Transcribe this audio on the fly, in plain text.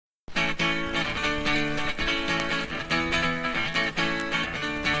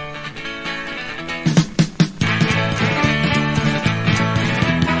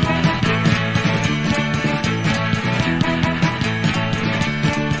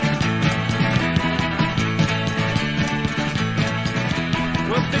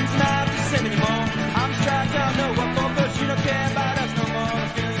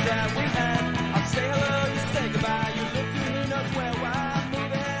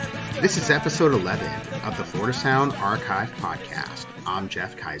This is episode 11 of the Florida Sound Archive podcast. I'm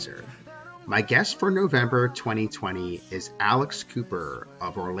Jeff Kaiser. My guest for November 2020 is Alex Cooper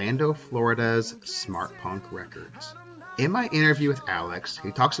of Orlando, Florida's Smartpunk Records. In my interview with Alex,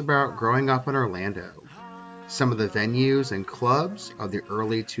 he talks about growing up in Orlando, some of the venues and clubs of the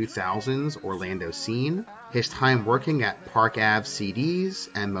early 2000s Orlando scene, his time working at Park Ave CDs,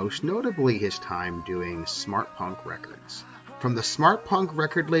 and most notably his time doing Smartpunk Records. From the Smartpunk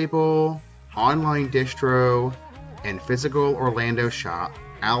record label, online distro, and physical Orlando shop,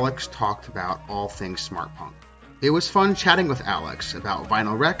 Alex talked about all things Smartpunk. It was fun chatting with Alex about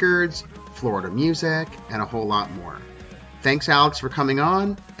vinyl records, Florida music, and a whole lot more. Thanks, Alex, for coming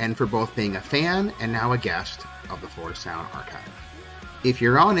on, and for both being a fan and now a guest of the Florida Sound Archive. If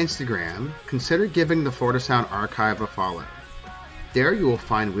you're on Instagram, consider giving the Florida Sound Archive a follow. There you will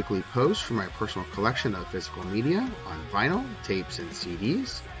find weekly posts from my personal collection of physical media on vinyl, tapes, and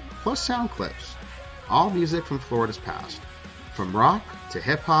CDs, plus sound clips. All music from Florida's past, from rock to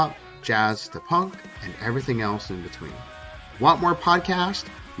hip-hop, jazz to punk, and everything else in between. Want more podcasts?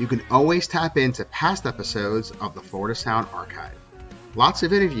 You can always tap into past episodes of the Florida Sound Archive. Lots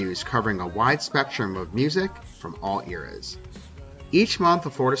of interviews covering a wide spectrum of music from all eras. Each month, the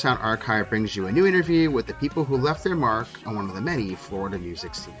Florida Sound Archive brings you a new interview with the people who left their mark on one of the many Florida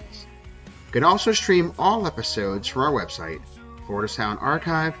music scenes. You can also stream all episodes from our website,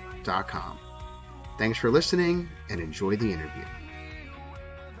 floridasoundarchive.com. Thanks for listening and enjoy the interview.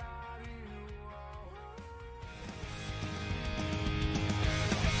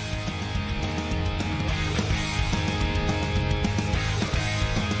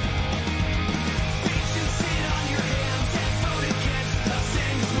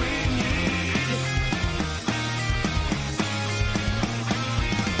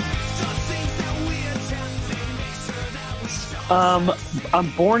 I'm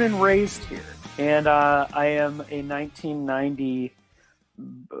born and raised here, and I am a 1990,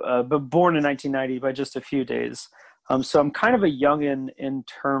 but born in 1990 by just a few days. So I'm kind of a youngin in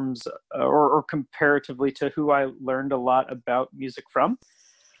terms, or comparatively to who I learned a lot about music from.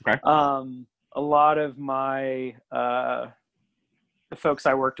 Okay. A lot of my the folks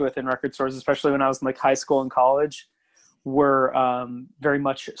I worked with in record stores, especially when I was in like high school and college, were very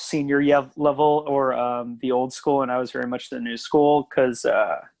much senior level or the old school, and I was very much the new school because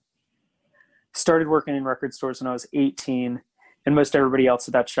started working in record stores when I was 18, and most everybody else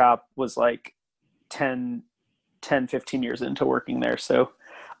at that shop was like 10, 15 years into working there. So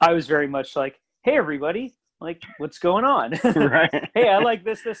I was very much like, hey, everybody, like, what's going on? Right. Hey, I like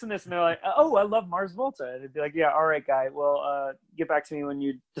this, this, and this. And they're like, oh, I love Mars Volta. And it'd be like, yeah, all right, guy. Well, get back to me when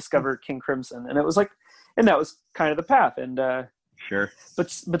you discover King Crimson. And it was like, and that was kind of the path. And Sure. But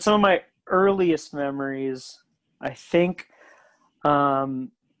some of my earliest memories, I think,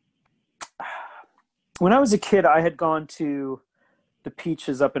 when I was a kid, I had gone to the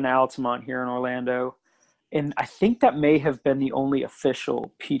Peaches up in Altamont here in Orlando. And I think that may have been the only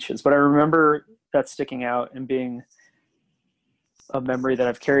official Peaches, but I remember that sticking out and being a memory that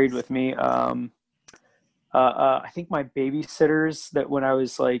I've carried with me. I think my babysitters that when I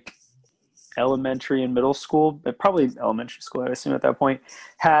was like elementary and middle school, but probably elementary school, I assume at that point,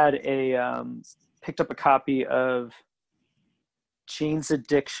 had picked up a copy of Jane's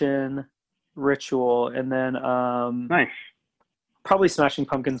Addiction, Ritual, and then Nice. probably Smashing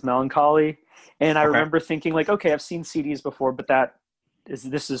Pumpkins' Melancholy. And I remember thinking like, okay, I've seen CDs before, but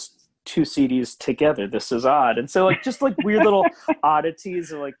this is two CDs together. This is odd. And so like, just like weird little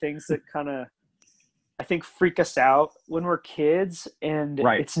oddities or like things that kind of, I think, freak us out when we're kids. And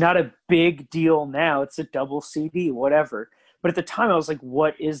It's not a big deal now. It's a double CD, whatever. But at the time I was like,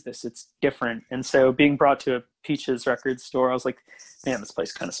 what is this? It's different. And so being brought to a Peaches record store, I was like, man, this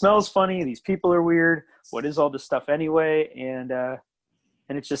place kind of smells funny. These people are weird. What is all this stuff anyway? And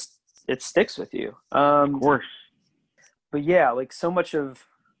it sticks with you. Of course. But yeah, like so much of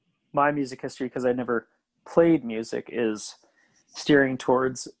my music history, because I never played music, is steering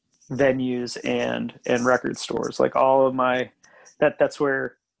towards venues and record stores. Like all of my, that's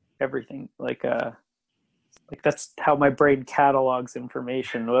where everything, like that's how my brain catalogs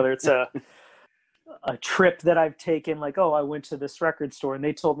information, whether it's a trip that I've taken, like, oh, I went to this record store and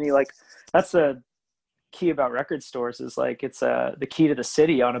they told me, like, that's the key about record stores is like, it's the key to the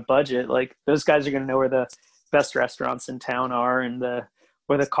city on a budget. Like those guys are going to know where the best restaurants in town are and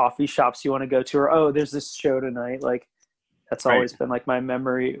where the coffee shops you want to go to, or, oh, there's this show tonight. Like that's always been like my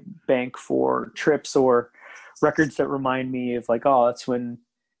memory bank for trips or records that remind me of like, oh, that's when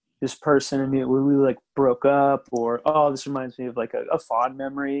this person and me, we like broke up, or, oh, this reminds me of like a fond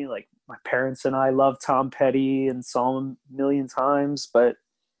memory. Like my parents and I loved Tom Petty and saw him a million times, but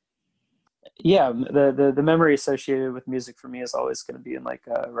Yeah, the memory associated with music for me is always going to be in like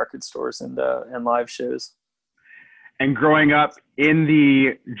record stores and live shows. And growing up in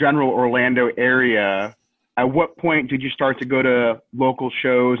the general Orlando area, at what point did you start to go to local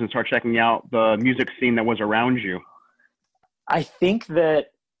shows and start checking out the music scene that was around you? I think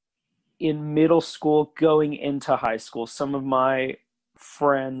that in middle school, going into high school, some of my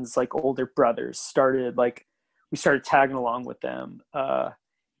friends, like older brothers, we started tagging along with them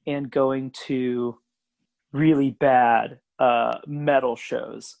and going to really bad metal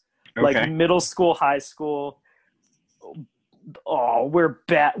shows. Okay. Like middle school, high school. Oh, we're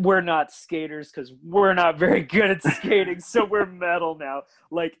bad. We're not skaters because we're not very good at skating, so we're metal now.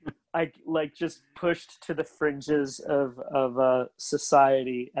 Like I just pushed to the fringes of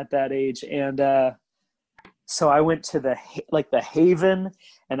society at that age, and so I went to the Haven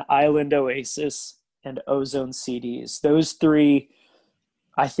and Island Oasis and Ozone CDs. Those three,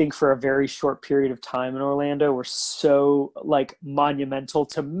 I think, for a very short period of time in Orlando, were so like monumental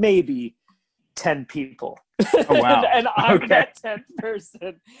to maybe 10 people. Oh, wow. and I'm that 10th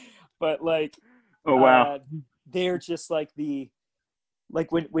person. But like, oh, wow. They're just like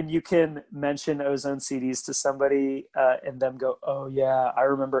when you can mention Ozone CDs to somebody and them go, oh yeah, I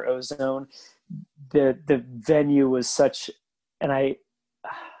remember Ozone. The venue was such, and I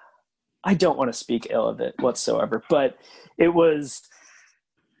don't want to speak ill of it whatsoever, but it was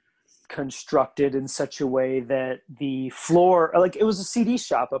constructed in such a way that the floor, like it was a CD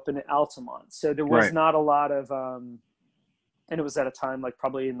shop up in Altamont, so there was not a lot of and it was at a time like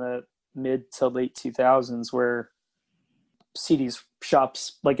probably in the mid to late 2000s where CDs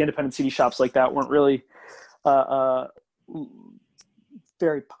shops, like independent CD shops like that, weren't really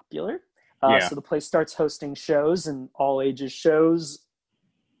very popular. So the place starts hosting shows and all ages shows,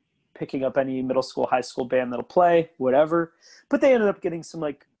 picking up any middle school, high school band that'll play, whatever. But they ended up getting some,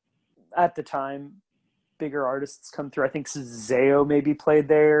 like, at the time, bigger artists come through. I think Zayo maybe played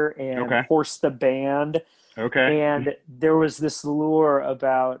there, and Horse the Band. Okay. And there was this lure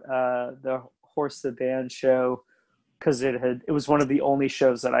about the Horse the Band show, because it was one of the only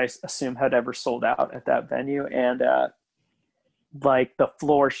shows that I assume had ever sold out at that venue. And like the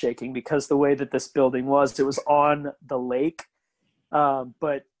floor shaking, because the way that this building was, it was on the lake,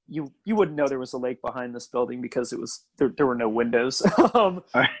 but you wouldn't know there was a lake behind this building because it was there were no windows.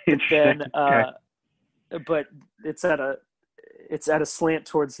 But it's at a slant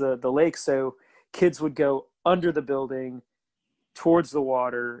towards the lake, so kids would go under the building towards the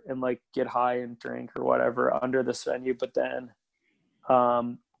water and like get high and drink or whatever under this venue. But then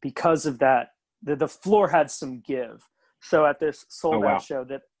because of that, the floor had some give. So at this sold out show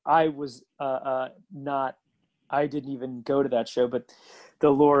that I was I didn't even go to that show, but the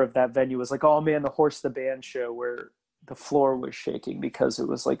lure of that venue was like, oh man, the Horse the Band show, where the floor was shaking because it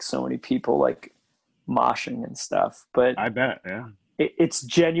was like so many people like moshing and stuff. But I bet, yeah. It's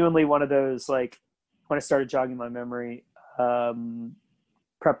genuinely one of those, like, when I started jogging my memory, prepping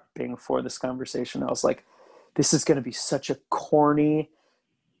for this conversation, I was like, this is going to be such a corny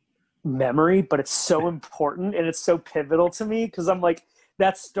memory, but it's so important and it's so pivotal to me, because I'm like,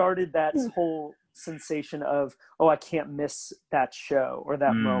 that started that whole sensation of, oh, I can't miss that show or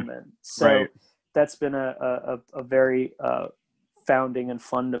that moment. So that's been a very founding and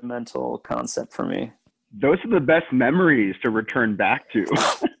fundamental concept for me. Those are the best memories to return back to.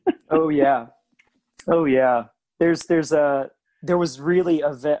 Oh yeah. There was really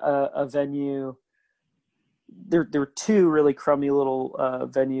a venue. There were two really crummy little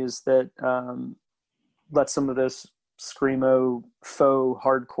venues that let some of those screamo faux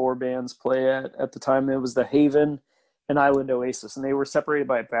hardcore bands play at the time. It was the Haven and Island Oasis, and they were separated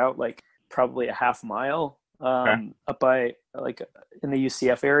by about like probably a half mile up by like in the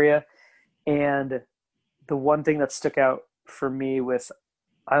UCF area. And the one thing that stuck out for me with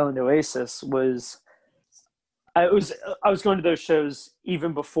Island Oasis was I was going to those shows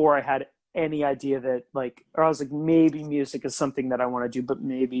even before I had any idea that, like, or I was like, maybe music is something that I want to do, but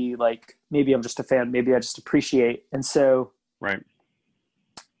maybe I'm just a fan, maybe I just appreciate. And so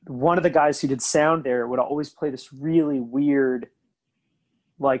one of the guys who did sound there would always play this really weird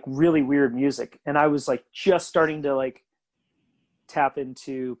music, and I was like just starting to like tap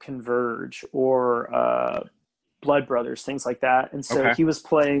into Converge or Blood Brothers, things like that. And so he was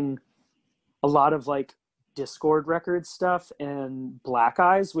playing a lot of like Discord Records stuff and Black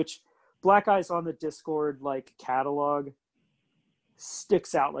Eyes, which Black Eyes on the Discord like catalog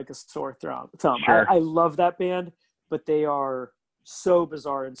sticks out like a sore thumb. Sure. I love that band, but they are so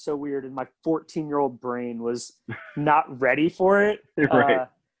bizarre and so weird, and my 14-year-old brain was not ready for it.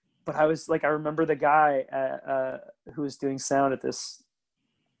 But I was like, I remember the guy who was doing sound at this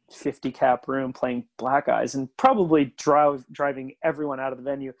 50 cap room playing Black Eyes and probably driving everyone out of the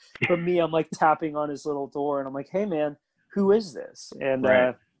venue. But me, I'm like tapping on his little door and I'm like, hey man, who is this? And,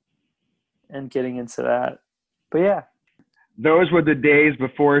 and getting into that. But yeah. Those were the days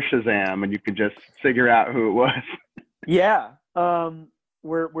before Shazam and you could just figure out who it was. Yeah.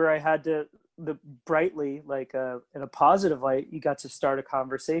 Where I had to, brightly, like in a positive light, you got to start a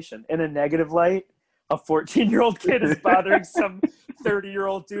conversation. In a negative light, a 14-year-old kid is bothering some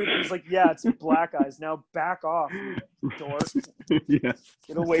 30-year-old dude. He's like, yeah, it's Black Eyes. Now back off, you dork. Yeah.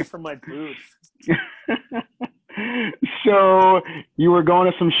 Get away from my booth. So you were going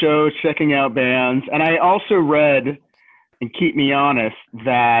to some shows, checking out bands. And I also read, and keep me honest,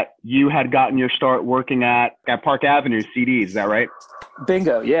 that you had gotten your start working at Park Avenue CDs. Is that right?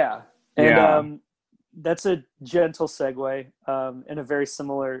 Bingo, yeah. And that's a gentle segue in a very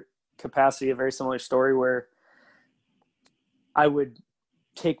similar capacity, a very similar story where I would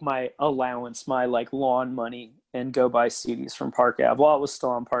take my allowance, my like lawn money, and go buy CDs from Park Ave while it was still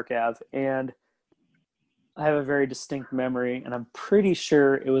on Park Ave. And I have a very distinct memory, and I'm pretty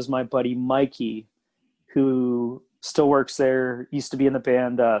sure it was my buddy Mikey, who still works there, used to be in the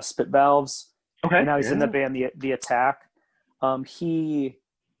band Spit Valves. Okay. And now he's in the band The Attack. He,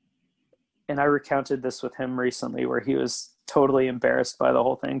 and I recounted this with him recently, where he was totally embarrassed by the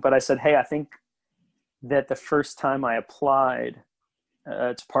whole thing. But I said, hey, I think that the first time I applied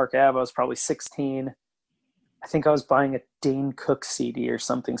to Park Ave, I was probably 16. I think I was buying a Dane Cook CD or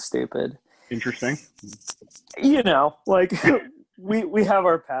something stupid. Interesting. You know, like we have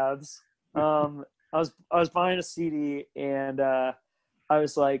our paths. I was buying a CD, and I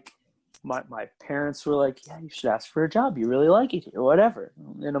was like, my parents were like, yeah, you should ask for a job. You really like it here, whatever.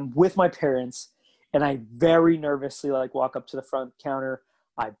 And I'm with my parents, and I very nervously like walk up to the front counter.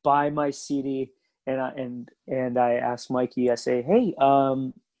 I buy my CD, and I ask Mikey, I say, hey,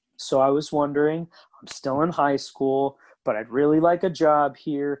 so I was wondering, I'm still in high school, but I'd really like a job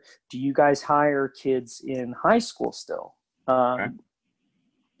here. Do you guys hire kids in high school still? Okay.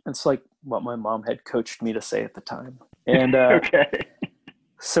 It's like what my mom had coached me to say at the time. And okay.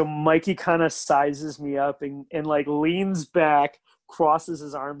 So Mikey kind of sizes me up and like leans back, crosses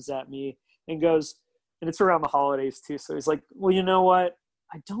his arms at me and goes, and it's around the holidays too. So he's like, well, you know what?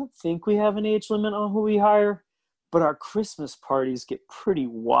 I don't think we have an age limit on who we hire, but our Christmas parties get pretty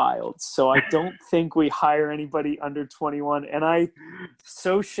wild. So I don't think we hire anybody under 21. And I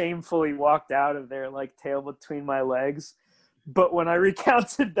so shamefully walked out of there, like tail between my legs. But when I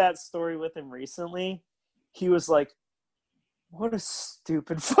recounted that story with him recently, he was like, what a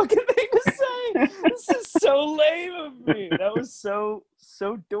stupid fucking thing to say. This is so lame of me. That was so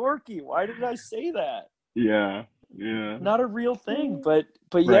dorky. Why did I say that? Yeah. Not a real thing, but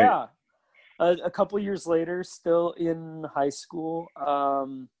right. Yeah. A couple years later, still in high school,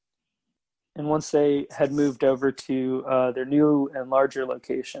 and once they had moved over to their new and larger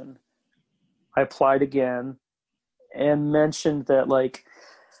location, I applied again and mentioned that, like,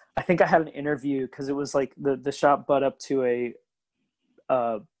 I think I had an interview because it was like the shop butt up to a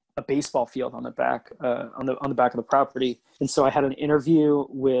baseball field on the back on the back of the property, and so I had an interview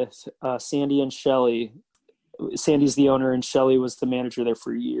with Sandy and Shelly. Sandy's the owner, and Shelly was the manager there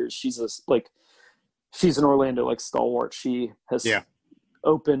for years. She's an Orlando like stalwart. She has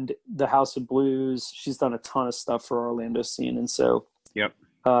opened the House of Blues. She's done a ton of stuff for Orlando scene, and so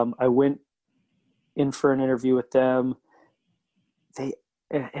I went in for an interview with them. And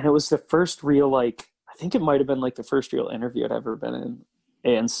it was the first real, like, I think it might have been like the first real interview I'd ever been in.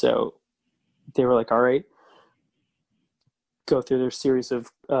 And so they were like, all right, go through their series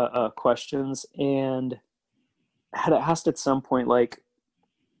of questions. And I had asked at some point, like,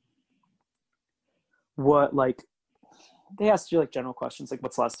 what, like, they asked you like general questions, like,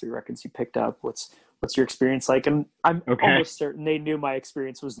 what's the last 3 records you picked up? What's your experience like? And I'm almost certain they knew my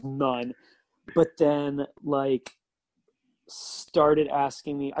experience was none. But then, like, started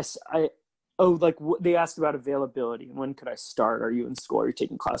asking me, they asked about availability and when could I start? Are you in school? Are you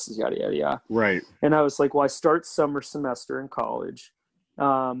taking classes? Yada, yada, yada. Right. And I was like, well, I start summer semester in college,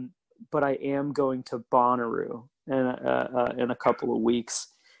 but I am going to Bonnaroo in a couple of weeks.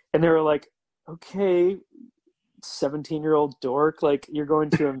 And they were like, okay, 17-year-old dork, like, you're going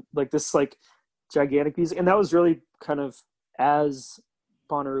to like this like gigantic music. And that was really kind of as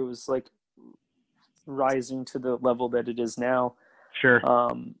Bonnaroo was like rising to the level that it is now. Sure.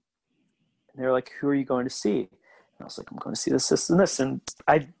 And they were like, who are you going to see? And I was like, I'm going to see this, and this. And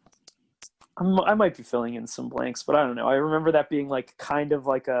I might be filling in some blanks, but I don't know. I remember that being like kind of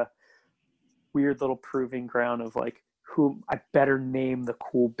like a weird little proving ground of like, who I better name the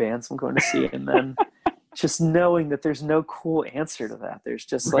cool bands I'm going to see. And then just knowing that there's no cool answer to that. There's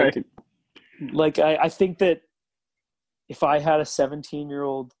just Right. I think that if I had a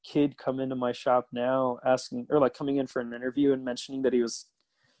 17-year-old kid come into my shop now asking, or like coming in for an interview and mentioning that he was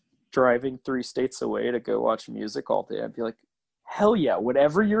driving 3 states away to go watch music all day, I'd be like, hell yeah,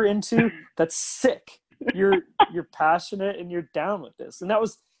 whatever you're into, that's sick. You're passionate and you're down with this. And that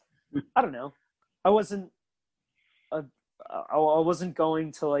was, I don't know. I wasn't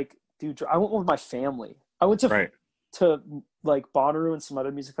going to like I went with my family. I went to like Bonnaroo and some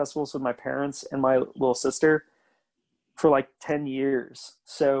other music festivals with my parents and my little sister for like 10 years.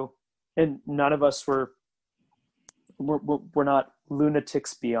 So, and none of us we're not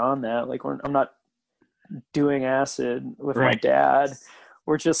lunatics beyond that. Like I'm not doing acid with my dad.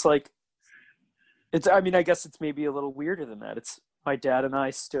 We're just like, I guess it's maybe a little weirder than that. It's my dad and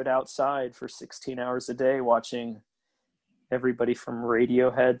I stood outside for 16 hours a day watching everybody from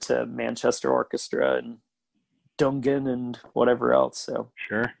Radiohead to Manchester Orchestra and Dungan and whatever else. So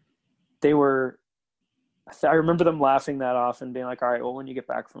sure, they were. I remember them laughing that off and being like, "All right, well, when you get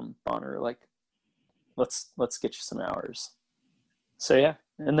back from Bonner, like, let's get you some hours." So yeah,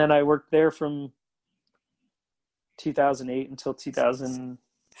 and then I worked there from 2008 until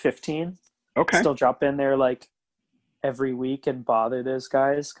 2015. Okay. Still drop in there like every week and bother those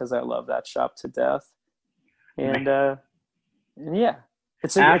guys because I love that shop to death. And yeah,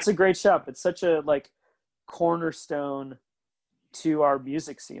 it's a great shop. It's such a like cornerstone to our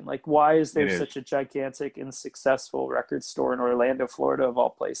music scene. Like, why is there such a gigantic and successful record store in Orlando, Florida, of all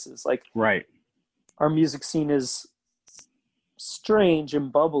places? Like, our music scene is strange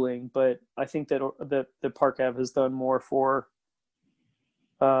and bubbling, but I think that the Park Ave has done more for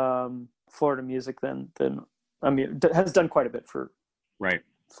Florida music than has done quite a bit for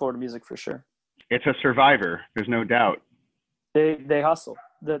Florida music for sure. It's a survivor. There's no doubt. They hustle.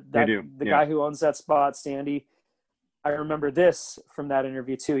 They do. The guy who owns that spot, Standy, I remember this from that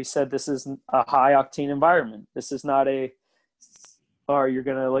interview too. He said this is a high octane environment. This is not you're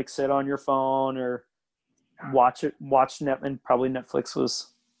going to like sit on your phone or watch net, and probably Netflix was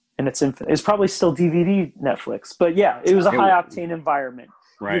in its infinite. It's probably still DVD Netflix, but yeah, it was a high octane environment.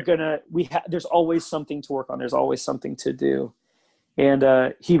 Right. There's always something to work on. There's always something to do.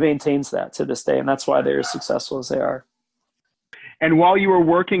 And he maintains that to this day. And that's why they're as successful as they are. And while you were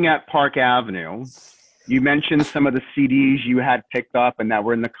working at Park Avenue, you mentioned some of the CDs you had picked up and that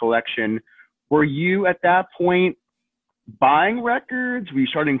were in the collection. Were you at that point buying records? Were you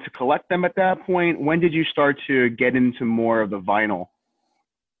starting to collect them at that point? When did you start to get into more of the vinyl?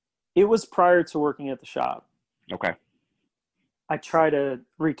 It was prior to working at the shop. Okay. I try to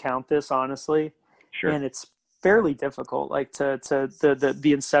recount this honestly. Sure. And it's fairly difficult, like to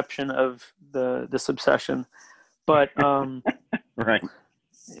the inception of this obsession. But right.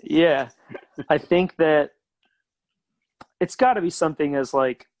 Yeah, I think that it's got to be something as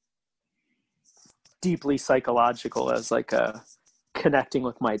like deeply psychological as like connecting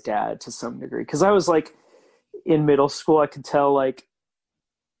with my dad to some degree. Because I was like in middle school, I could tell like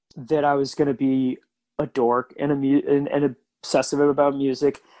that I was going to be a dork and and obsessive about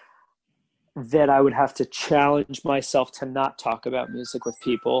music, that I would have to challenge myself to not talk about music with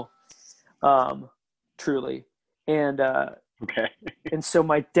people, truly. And okay. And so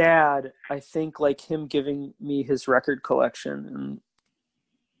my dad, I think like him giving me his record collection, and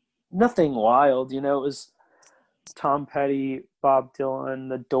nothing wild, it was Tom Petty, Bob Dylan,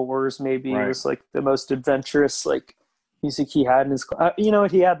 The Doors, maybe. It was like the most adventurous like music he had in his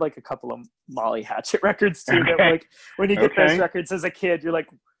he had like a couple of Molly Hatchet records too. That like when you get those records as a kid, you're like,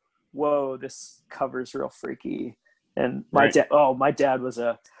 whoa, this cover's real freaky. And my dad was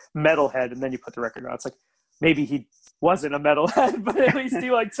a metalhead, and then you put the record on, it's like maybe he wasn't a metalhead, but at least he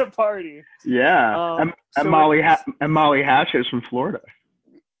liked to party. Yeah. And Molly Hatchet is from Florida.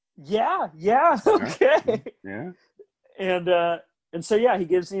 Yeah. Okay. Yeah. And so yeah, he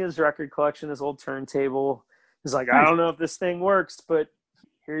gives me his record collection, his old turntable. He's like, I don't know if this thing works, but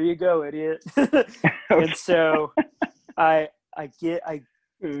here you go, idiot. And so I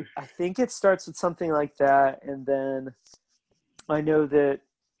think it starts with something like that. And then I know that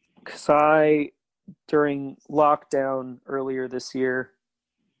because during lockdown earlier this year,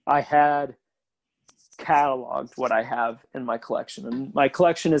 I had cataloged what I have in my collection. And my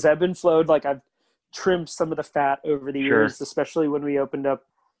collection has ebbed and flowed. Like I've trimmed some of the fat over the years, especially when we opened up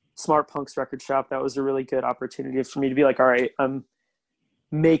Smartpunk's record shop. That was a really good opportunity for me to be like, all right, I'm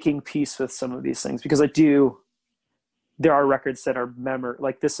making peace with some of these things, because there are records that are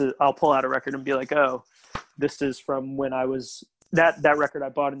like I'll pull out a record and be like, oh, this is from when I was that record I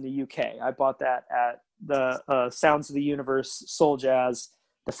bought in the UK. I bought that at the Sounds of the Universe Soul Jazz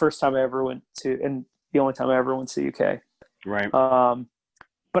the first time I ever went to, and the only time I ever went to the UK. Right.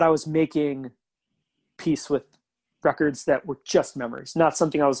 But I was making peace with records that were just memories, not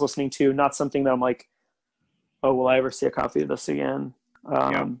something I was listening to, not something that I'm like, oh, will I ever see a copy of this again?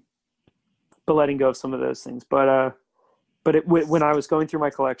 But letting go of some of those things. But when I was going through my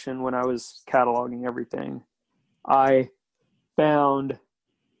collection, when I was cataloging everything, I found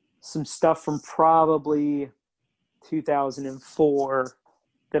some stuff from probably 2004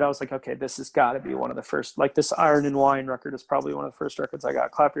 that I was like, okay, this has got to be one of the first. Like this Iron and Wine record is probably one of the first records I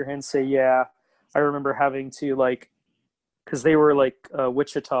got. Clap Your Hands, Say Yeah. I remember having to because they were like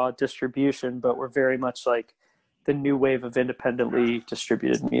Wichita distribution, but were very much like the new wave of independently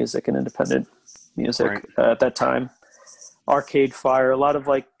distributed music and independent music at that time. Arcade Fire, a lot of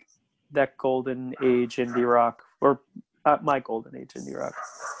like that golden age indie rock, or my golden age indie rock.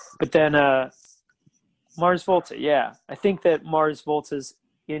 But then Mars Volta, yeah. I think that Mars Volta's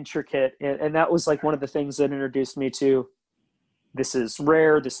intricate, and that was like one of the things that introduced me to this is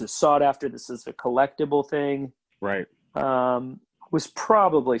rare, this is sought after, this is a collectible thing. Right. Was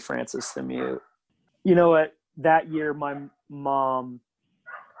probably Francis the Mute. You know what? That year, my mom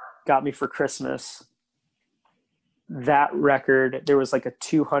got me for Christmas that record. There was like a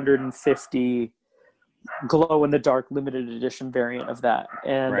 250 glow-in-the-dark limited edition variant of that.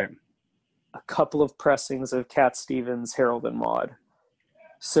 And a couple of pressings of Cat Stevens' Harold and Maude.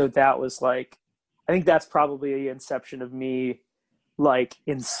 So that was like, I think that's probably the inception of me like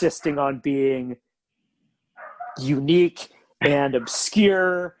insisting on being unique and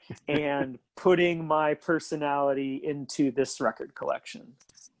obscure and putting my personality into this record collection.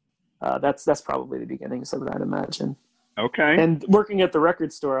 That's probably the beginnings of it, I'd imagine. Okay. And working at the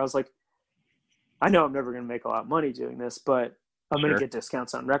record store, I was like, I know I'm never going to make a lot of money doing this, but I'm going to get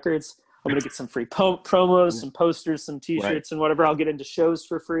discounts on records. I'm going to get some free promos, some posters, some t-shirts and whatever. I'll get into shows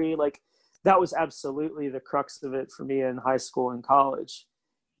for free. Like that was absolutely the crux of it for me in high school and college.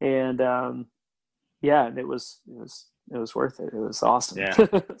 And and it was worth it. It was awesome. Yeah.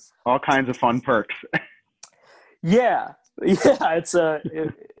 All kinds of fun perks. Yeah. I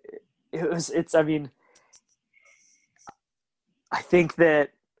mean, I think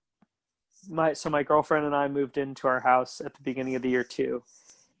that my girlfriend and I moved into our house at the beginning of the year too.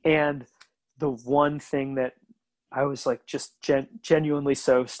 And the one thing that I was like just genuinely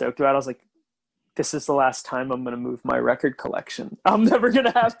so stoked about, I was like, this is the last time I'm going to move my record collection. I'm never going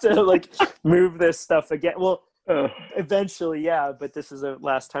to have to like move this stuff again. Well, eventually, yeah, but this is the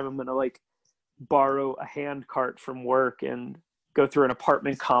last time I'm going to like borrow a hand cart from work and go through an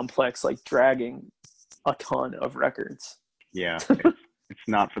apartment complex, like dragging a ton of records. Yeah. It's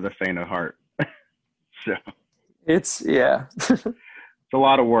not for the faint of heart. So it's a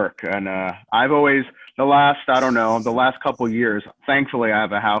lot of work. And I've always, the last couple of years, thankfully I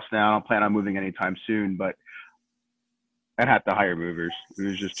have a house now. I don't plan on moving anytime soon, but I'd have to hire movers. It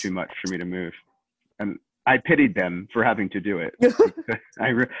was just too much for me to move. And I pitied them for having to do it.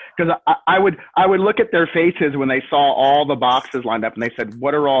 Because I would look at their faces when they saw all the boxes lined up and they said,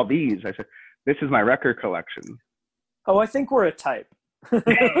 what are all these? I said, this is my record collection. Oh, I think we're a type.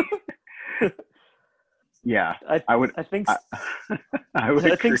 Yeah, I think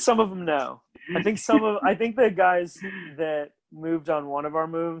some of them know. I think the guys that moved on one of our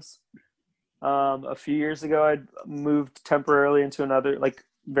moves a few years ago, I'd moved temporarily into another, like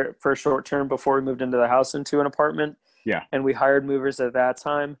for a short term before we moved into the house into an apartment. Yeah. And we hired movers at that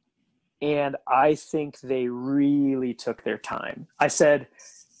time. And I think they really took their time. I said,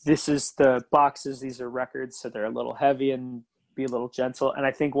 this is the boxes. These are records. So they're a little heavy and be a little gentle. And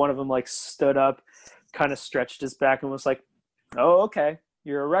I think one of them like stood up, kind of stretched his back and was like, oh, okay,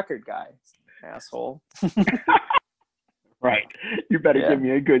 you're a record guy, asshole. Right. You better give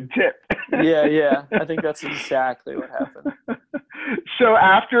me a good tip. Yeah. I think that's exactly what happened. So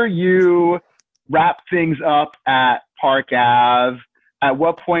after you wrapped things up at Park Ave, at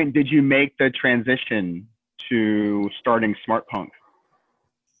what point did you make the transition to starting Smartpunk?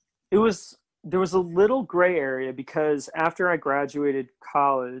 There was a little gray area because after I graduated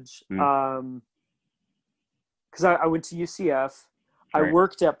college, because I went to UCF. Right. I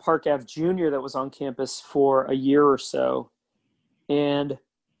worked at Park Ave Junior that was on campus for a year or so. And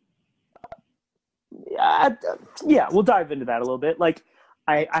we'll dive into that a little bit. Like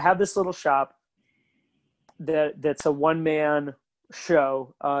I have this little shop that's a one-man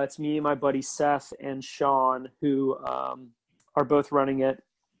show. It's me, my buddy Seth, and Sean, who are both running it,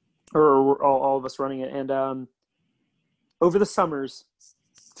 or all of us running it. And over the summers,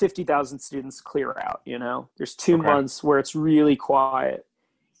 50,000 students clear out, there's 2 months where it's really quiet.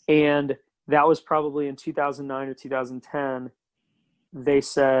 And that was probably in 2009 or 2010. They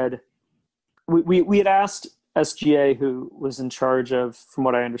said, we had asked SGA, who was in charge of, from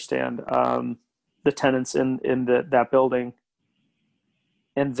what I understand, the tenants in that building,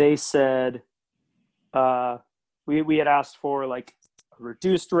 and they said we had asked for like a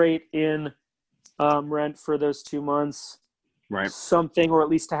reduced rate in rent for those 2 months, Right. something, or at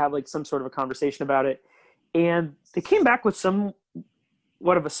least to have like some sort of a conversation about it. And they came back with somewhat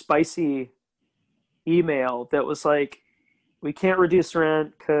of a spicy email that was like, we can't reduce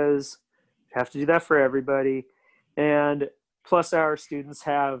rent because we have to do that for everybody. And plus our students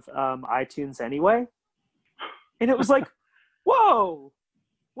have iTunes anyway. And it was like, whoa,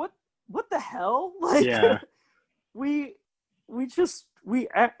 what the hell? Like, Yeah. we just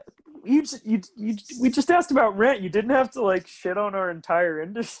asked about rent. You didn't have to like shit on our entire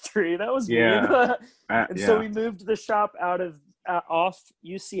industry. That was weird. And so we moved the shop off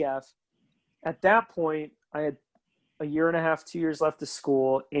UCF. At that point, I had a year and a half, 2 years left of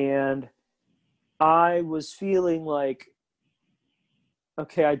school, and I was feeling like,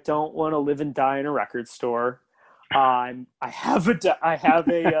 okay, I don't want to live and die in a record store. I have a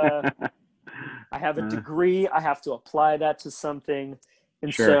degree. I have to apply that to something.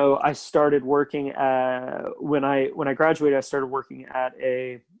 And Sure. So I started working when I graduated, I started working at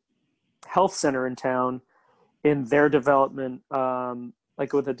a health center in town in their development,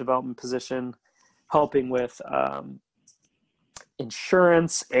 like with a development position, helping with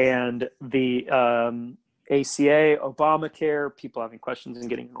insurance and the ACA, Obamacare, people having questions and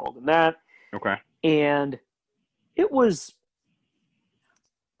getting enrolled in that. Okay. And it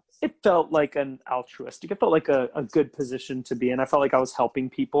felt like it felt like a good position to be in. I felt like I was helping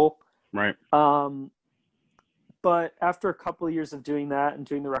people. Right. But after a couple of years of doing that and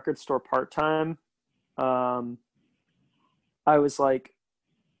doing the record store part-time, I was like,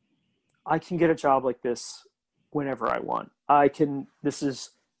 I can get a job like this whenever I want.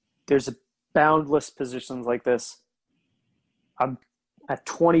 There's a boundless positions like this. I'm at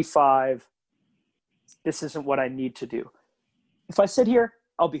 25. This isn't what I need to do. If I sit here,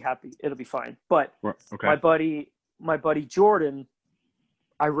 I'll be happy. It'll be fine. But okay. my buddy Jordan,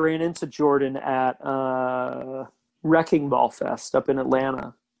 I ran into Jordan at Wrecking Ball Fest up in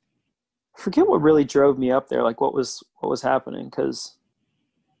Atlanta. I forget what really drove me up there, like what was happening, because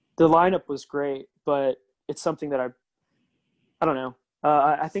the lineup was great, but it's something that I don't know.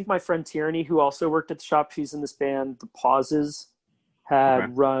 I think my friend Tierney, who also worked at the shop, she's in this band, The Pauses, she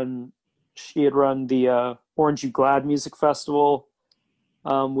had run the Orange You Glad Music Festival,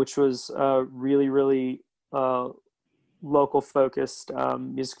 which was a really, really local focused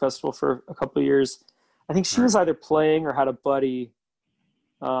music festival for a couple of years. I think she was either playing or had a buddy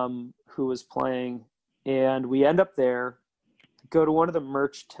who was playing, and we end up there, go to one of the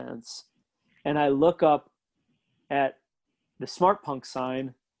merch tents, and I look up at the Smartpunk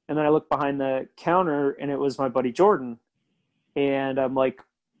sign, and then I look behind the counter, and it was my buddy Jordan. And I'm like,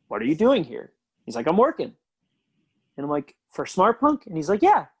 what are you doing here? He's like, I'm working. And I'm like, for Smartpunk? And he's like,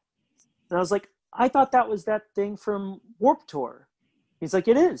 yeah. And I was like, I thought that was that thing from Warped Tour. He's like,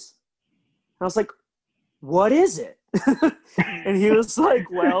 it is. And I was like, what is it? And he was like,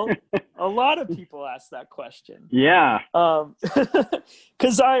 well, a lot of people ask that question. Yeah.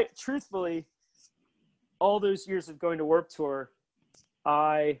 Because truthfully, all those years of going to Warped Tour,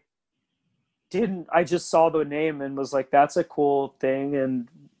 I just saw the name and was like, that's a cool thing. And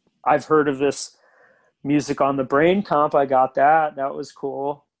I've heard of this Music on the Brain comp. I got that. That was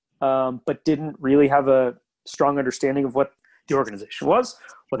cool. But didn't really have a strong understanding of what the organization was,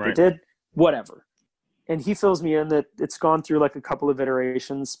 what they did, whatever. And he fills me in that it's gone through like a couple of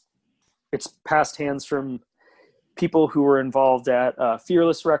iterations. It's passed hands from people who were involved at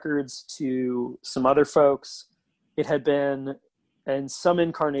Fearless Records to some other folks. It had been, in some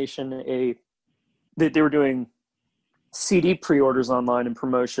incarnation, they were doing CD pre-orders online and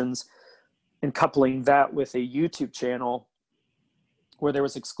promotions, and coupling that with a YouTube channel where there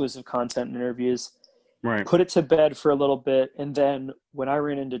was exclusive content and interviews. Right. Put it to bed for a little bit, and then when I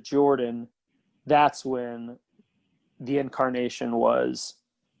ran into Jordan, that's when the incarnation was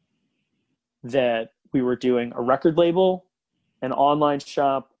that we were doing a record label, an online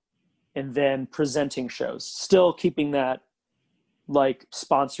shop, and then presenting shows, still keeping that like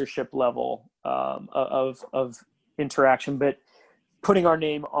sponsorship level of interaction, but putting our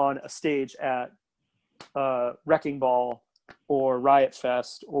name on a stage at Wrecking Ball or Riot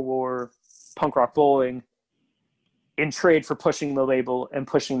Fest or Punk Rock Bowling in trade for pushing the label and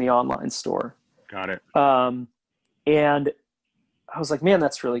pushing the online store. Got it. And I was like, man,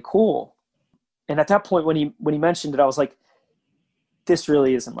 that's really cool. And at that point, when he mentioned it, I was like, this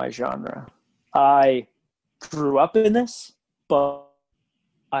really isn't my genre. I grew up in this, but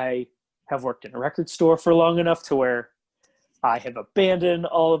I have worked in a record store for long enough to where I have abandoned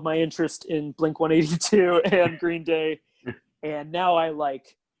all of my interest in Blink-182 and Green Day. And now I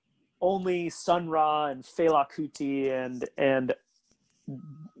like only Sun Ra and Fela Kuti and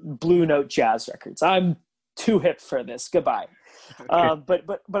Blue Note jazz records. I'm too hip for this. Goodbye. Okay.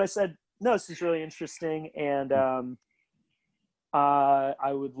 But I said, no, this is really interesting. And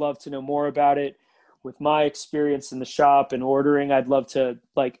I would love to know more about it. With my experience in the shop and ordering, I'd love to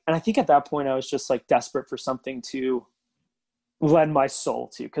and I think at that point I was just like desperate for something to lend my soul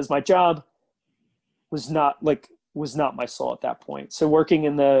to, because my job was not my soul at that point. So working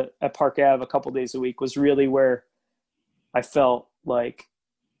at Park Ave a couple days a week was really where I felt like,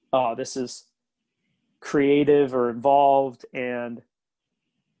 oh, this is creative or involved and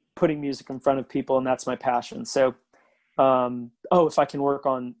putting music in front of people. And that's my passion. So, if I can work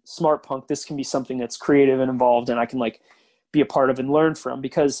on Smartpunk, this can be something that's creative and involved and I can like be a part of and learn from,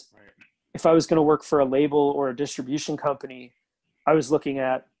 because if I was going to work for a label or a distribution company, I was looking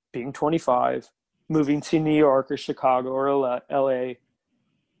at being 25, moving to New York or Chicago or LA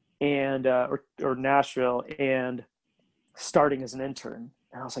and, or Nashville and starting as an intern.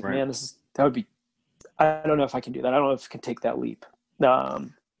 And I was like, man, I don't know if I can do that. I don't know if I can take that leap,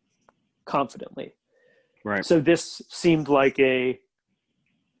 confidently. Right. So this seemed like I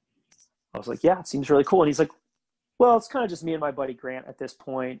was like, yeah, it seems really cool. And he's like, well, it's kind of just me and my buddy Grant at this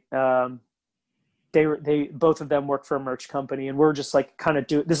point. They both of them work for a merch company, and we're just like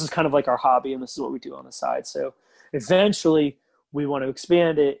this is kind of like our hobby, and this is what we do on the side. So eventually we want to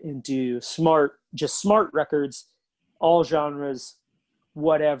expand it and do smart records, all genres,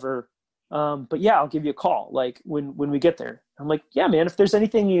 whatever. But yeah, I'll give you a call. Like when we get there, I'm like, yeah, man, if there's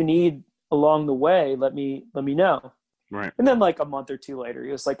anything you need along the way, let me know. Right. And then like a month or two later,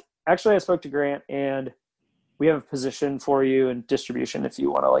 he was like, actually, I spoke to Grant and we have a position for you in distribution if you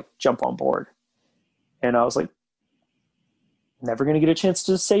want to like jump on board. And I was like, never going to get a chance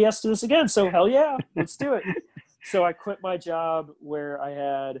to say yes to this again. So hell yeah, let's do it. So I quit my job where I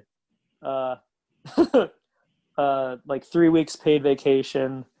had like 3 weeks paid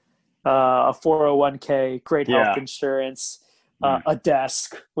vacation, a 401k, great health insurance, a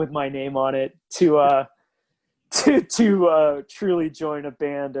desk with my name on it to truly join a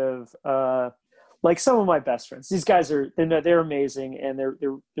band of like some of my best friends. These guys they're amazing and they're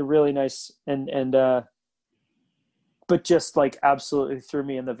really nice and but just like absolutely threw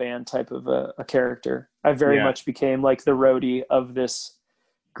me in the van type of a character. I very much became like the roadie of this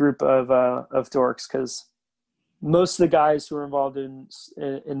group of dorks, because most of the guys who are involved in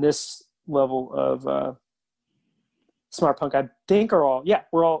this level of Smartpunk, I think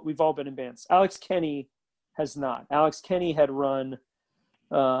we've all been in bands. Alex Kenny has not. Alex Kenny had run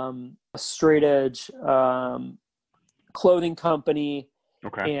a straight edge clothing company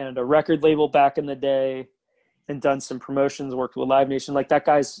and a record label back in the day, and done some promotions, worked with Live Nation. Like that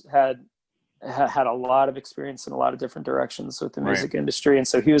guy's had a lot of experience in a lot of different directions with the music industry. And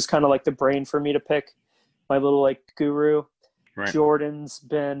so he was kind of like the brain for me to pick, my little like guru. Right. Jordan's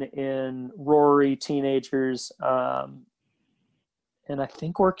been in Rory Teenagers, and I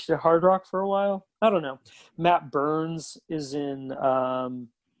think worked at Hard Rock for a while. I don't know. Matt Burns is in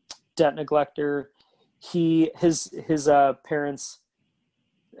Debt Neglector. His parents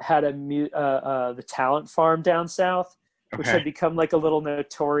had the Talent Farm down south, which had become like a little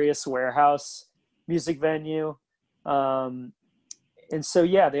notorious warehouse music venue. And so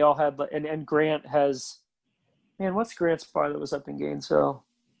yeah, they all had and Grant has. Man, what's Grant's bar that was up in Gainesville?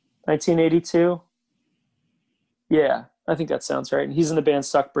 1982? Yeah, I think that sounds right. And he's in the band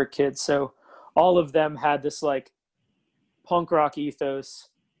Suck Brick Kids. So all of them had this like punk rock ethos.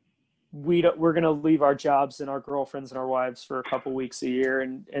 We're going to leave our jobs and our girlfriends and our wives for a couple weeks a year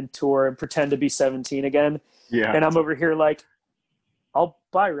and tour and pretend to be 17 again. Yeah. And I'm over here like, I'll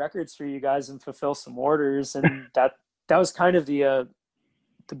buy records for you guys and fulfill some orders. And that was kind of the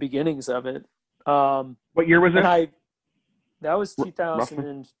beginnings of it. What year was it? That was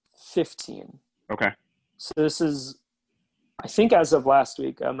 2015. Okay. So this is, I think as of last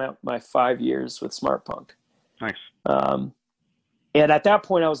week, I'm at my 5 years with Smartpunk. Nice. And at that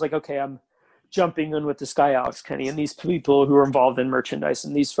point I was like, okay, I'm jumping in with this guy, Alex Kenny, and these people who are involved in merchandise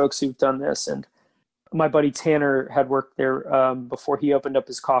and these folks who've done this. And my buddy Tanner had worked there before he opened up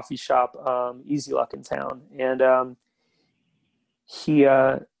his coffee shop, Easy Luck in town. And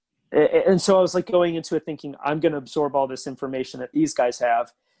and so I was like going into it thinking, I'm going to absorb all this information that these guys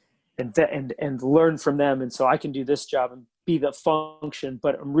have and learn from them. And so I can do this job and be the function,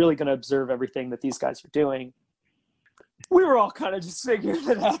 but I'm really going to observe everything that these guys are doing. We were all kind of just figuring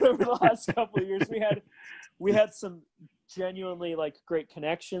it out over the last couple of years. We had some genuinely like great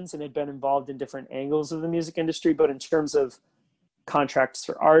connections and had been involved in different angles of the music industry, but in terms of contracts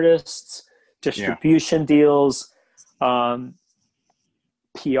for artists, distribution deals, PR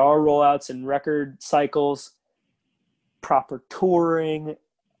rollouts and record cycles, proper touring,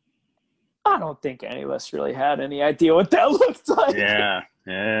 I don't think any of us really had any idea what that looked like.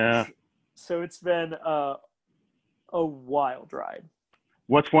 Yeah. So it's been a wild ride.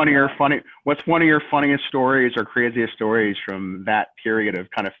 What's one of your funniest stories or craziest stories from that period of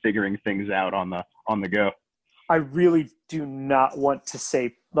kind of figuring things out on the go? I really do not want to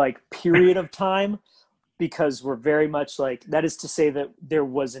say like period of time, because we're very much like, that is to say that there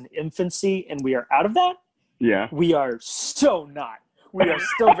was an infancy and we are out of that. Yeah. We are so not. We are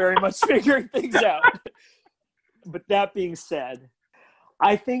still very much figuring things out. But that being said,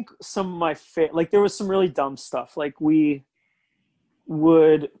 I think some of my like there was some really dumb stuff. Like we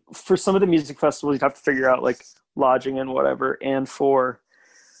would, for some of the music festivals, you'd have to figure out like lodging and whatever. And for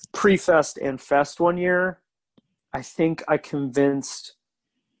pre-fest and fest one year, I think I convinced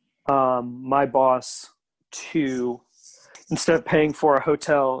my boss to, instead of paying for a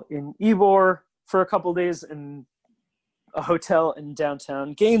hotel in Ybor for a couple of days and a hotel in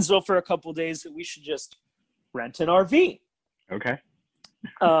downtown Gainesville for a couple of days, that we should just rent an RV. Okay.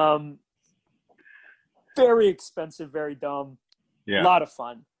 Very expensive, very dumb. Yeah. A lot of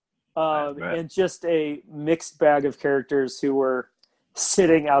fun. And just a mixed bag of characters who were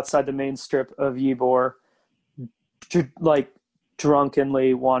sitting outside the main strip of Ybor, like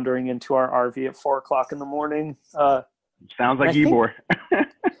drunkenly wandering into our RV at 4:00 in the morning. Sounds like Ybor.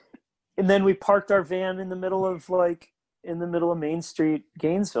 And then we parked our van in the middle of Main Street,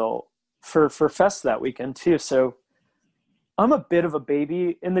 Gainesville for Fest that weekend too. So I'm a bit of a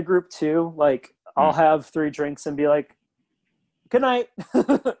baby in the group too. Like I'll have 3 drinks and be like, good night.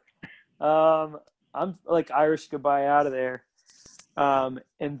 I'm like Irish goodbye out of there.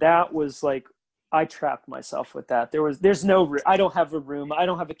 And that was like, I trapped myself with that. There's no, I don't have a room. I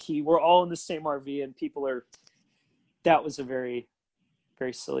don't have a key. We're all in the same RV and that was a very,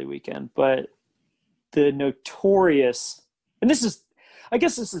 very silly weekend. But the notorious, and I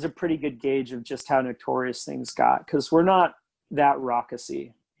guess this is a pretty good gauge of just how notorious things got, because we're not that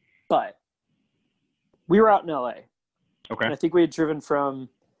raucousy, but we were out in LA. Okay. And I think we had driven from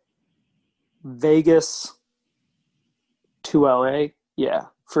Vegas to LA. Yeah.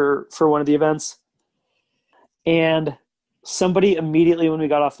 For one of the events. And somebody immediately when we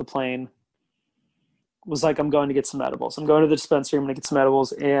got off the plane was like, I'm going to get some edibles. I'm going to the dispensary. I'm going to get some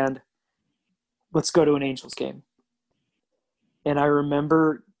edibles and let's go to an Angels game. And I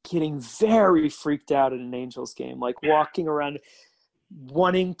remember getting very freaked out at an Angels game, like walking around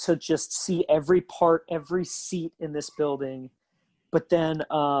wanting to just see every seat in this building, but then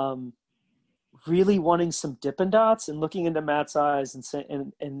really wanting some Dippin' Dots and looking into Matt's eyes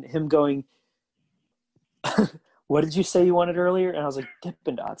and him going, what did you say you wanted earlier? And I was like,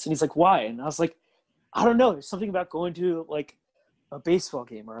 Dippin' Dots. And he's like, why? And I was like, I don't know. There's something about going to like a baseball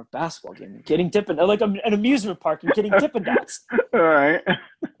game or a basketball game and getting like an amusement park and getting Dippin' Dots. All right.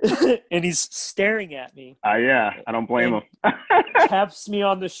 And he's staring at me. Yeah, I don't blame him. Taps me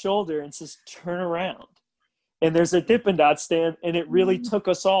on the shoulder and says, turn around. And there's a Dippin' Dot stand, and it really took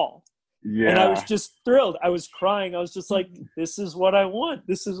us all. Yeah. And I was just thrilled. I was crying. I was just like, this is what I want.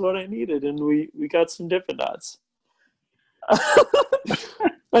 This is what I needed. And we got some Dippin' Dots.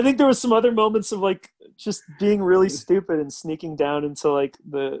 I think there was some other moments of like just being really stupid and sneaking down into like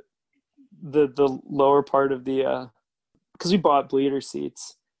the lower part of the because we bought bleeder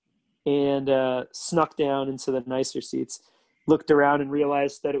seats and snuck down into the nicer seats, looked around and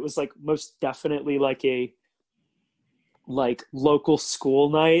realized that it was like most definitely like a like local school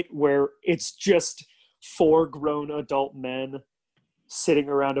night where it's just 4 grown adult men sitting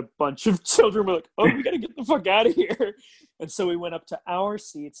around a bunch of children. We're like, oh, we got to get the fuck out of here. And so we went up to our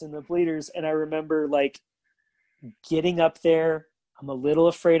seats in the bleeders. And I remember like getting up there. I'm a little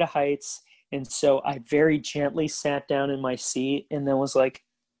afraid of heights. And so I very gently sat down in my seat and then was like,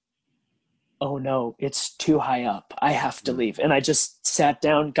 oh no, it's too high up. I have to leave. And I just sat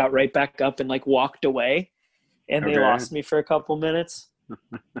down, got right back up and like walked away. And they lost me for a couple minutes.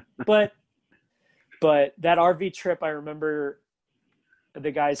 But that RV trip, I remember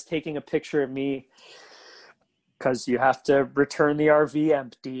the guys taking a picture of me because you have to return the RV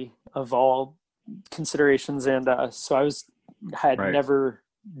empty of all considerations. And so I had never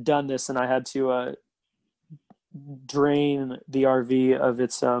done this, and I had to drain the RV of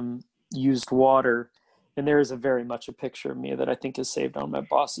its used water. And there is very much a picture of me that I think is saved on my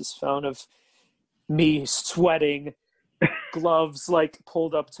boss's phone of me sweating, gloves like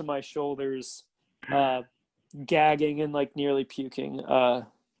pulled up to my shoulders, gagging and like nearly puking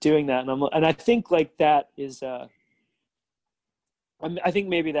doing that, and I think like that is I think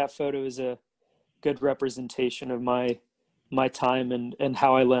maybe that photo is a good representation of my time and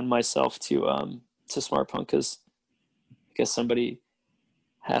how I lend myself to Smartpunk, because I guess somebody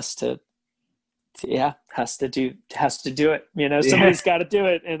has to do it, you know. Somebody's got to do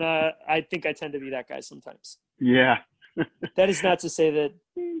it, and I think I tend to be that guy sometimes. Yeah. That is not to say that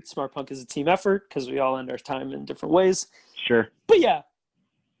Smartpunk is a team effort, because we all end our time in different ways. Sure. But yeah,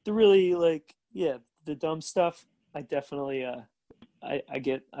 the really the dumb stuff, I definitely I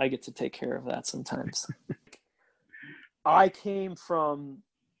get to take care of that sometimes. I came from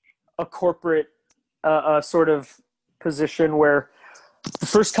a corporate sort of position where the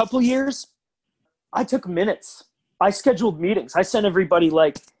first couple of years I took minutes. I scheduled meetings. I sent everybody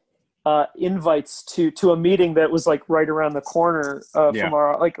like invites to a meeting that was like right around the corner from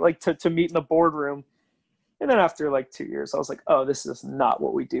our like to meet in the boardroom. And then after like 2 years, I was like, oh, this is not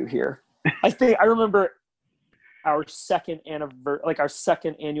what we do here. I remember our second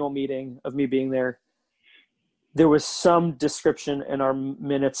annual meeting of me being there. There was some description in our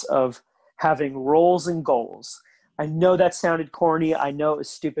minutes of having roles and goals. I know that sounded corny. I know it was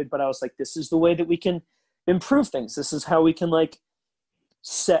stupid, but I was like, this is the way that we can improve things. This is how we can like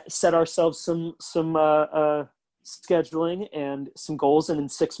set ourselves some scheduling and some goals. And in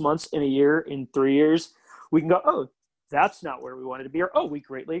 6 months, in a year, in 3 years, we can go, oh, that's not where we wanted to be, or, oh, we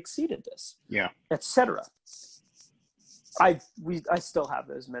greatly exceeded this, etc. I still have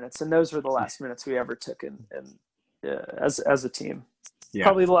those minutes, and those were the last minutes we ever took in as a team. Yeah.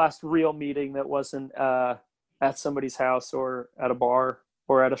 Probably the last real meeting that wasn't at somebody's house or at a bar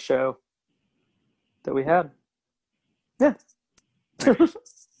or at a show that we had. Yeah.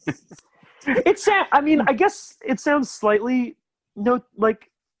 I mean, I guess it sounds slightly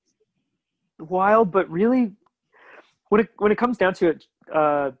wild, but really when it comes down to it,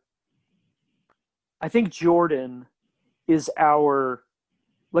 I think Jordan is our,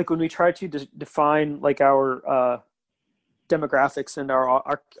 like, when we try to define like our demographics and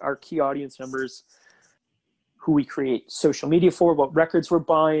our key audience numbers, who we create social media for, what records we're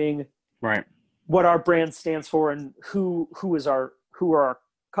buying, right, what our brand stands for, and who are our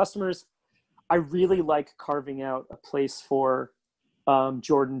customers. I really like carving out a place for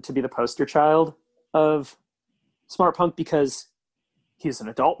Jordan to be the poster child of Smartpunk, because he's an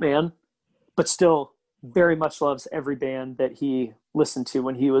adult man, but still very much loves every band that he listened to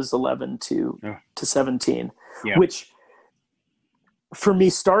when he was 11 to 17, which for me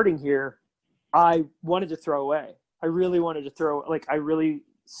starting here, I wanted to throw away. I really wanted to throw, like, I really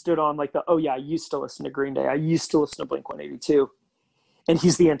stood on like I used to listen to Green Day. I used to listen to Blink-182, and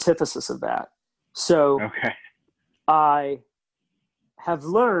he's the antithesis of that. So I have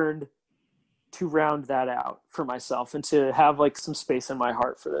learned to round that out for myself and to have like some space in my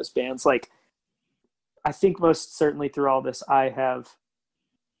heart for those bands. Like, I think most certainly through all this, I have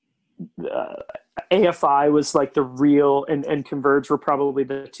AFI was like the real, and Converge were probably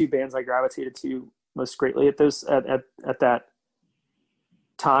the two bands I gravitated to most greatly at that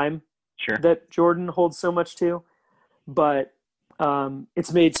time. Sure. That Jordan holds so much to, but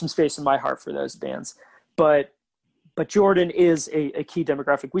it's made some space in my heart for those bands. But Jordan is a key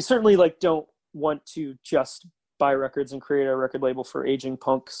demographic. We certainly like don't want to just buy records and create a record label for aging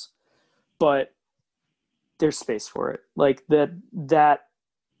punks, but there's space for it. Like that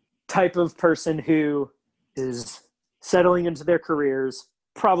type of person who is settling into their careers,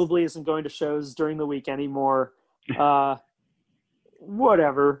 probably isn't going to shows during the week anymore.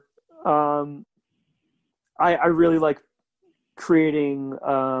 Whatever. I really like creating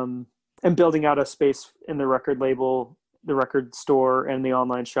and building out a space in the record label, the record store, and the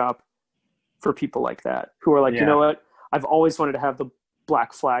online shop for people like that, who are like, you know what? I've always wanted to have the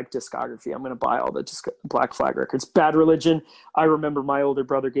Black Flag discography. I'm going to buy all the Black Flag records. Bad Religion, I remember my older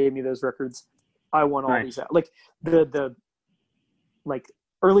brother gave me those records. I want all these out. Like the like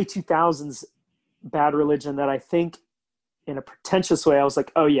early 2000s Bad Religion, that I think in a pretentious way, I was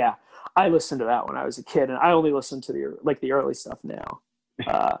like, oh yeah, I listened to that when I was a kid, and I only listen to the early stuff now.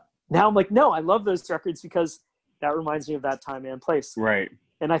 Now I'm like, no, I love those records because that reminds me of that time and place. Right.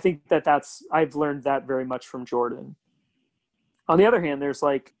 And I think I've learned that very much from Jordan. On the other hand, there's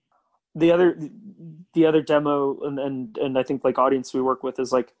like the other demo and I think like audience we work with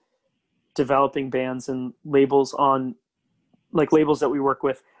is like developing bands and labels on like labels that we work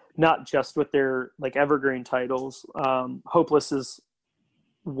with, not just with their like evergreen titles. Hopeless is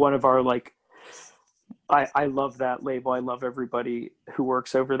one of our like, I love that label. I love everybody who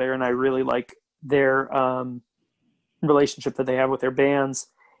works over there, and I really like their relationship that they have with their bands.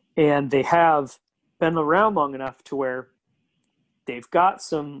 And they have been around long enough to where they've got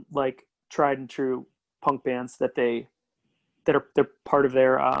some like tried and true punk bands that they're part of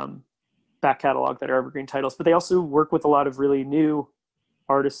their back catalog that are evergreen titles, but they also work with a lot of really new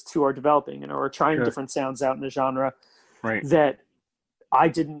artists who are developing and are trying different sounds out in the genre that I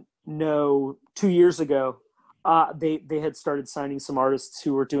didn't know 2 years ago. They had started signing some artists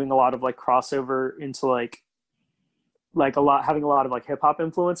who were doing a lot of like crossover into like having a lot of like hip hop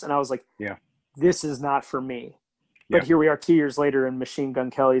influence. And I was like, this is not for me. But here we are 2 years later, and Machine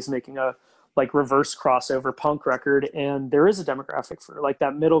Gun Kelly's making a like reverse crossover punk record. And there is a demographic for like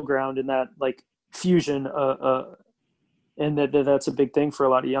that middle ground and that like fusion, and that's a big thing for a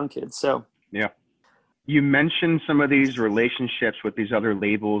lot of young kids. So, yeah. You mentioned some of these relationships with these other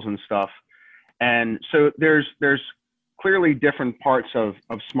labels and stuff. And so there's clearly different parts of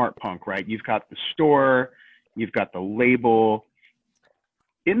Smart Punk, right? You've got the store, you've got the label.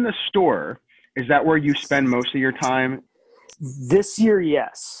 In the store, is that where you spend most of your time? This year,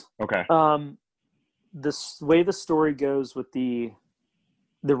 yes. Okay. The way the story goes with the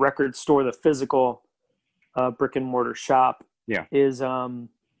record store, the physical brick and mortar shop, is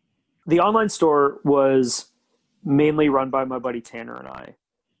the online store was mainly run by my buddy Tanner and I.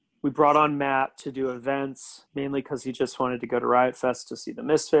 We brought on Matt to do events, mainly because he just wanted to go to Riot Fest to see the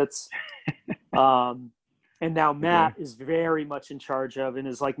Misfits. And now Matt is very much in charge of and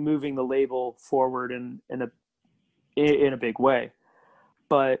is like moving the label forward in a big way.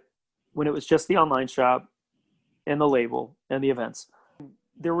 But when it was just the online shop and the label and the events,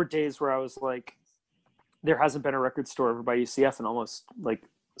 there were days where I was like, there hasn't been a record store over by UCF in almost like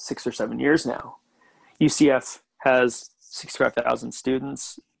 6 or 7 years now. UCF has 65,000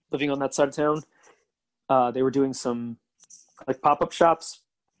 students living on that side of town. They were doing some like pop-up shops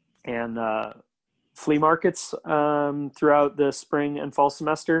and flea markets throughout the spring and fall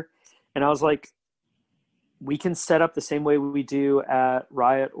semester. And I was like, we can set up the same way we do at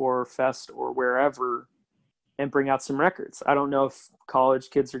Riot or Fest or wherever and bring out some records. I don't know if college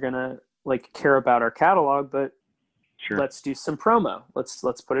kids are going to like care about our catalog, but let's do some promo.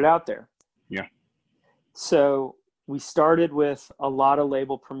 Let's put it out there. Yeah. So we started with a lot of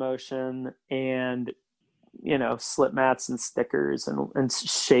label promotion and, you know, slip mats and stickers and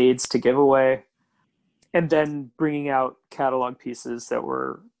shades to give away. And then bringing out catalog pieces that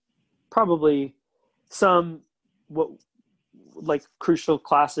were probably some like Crucial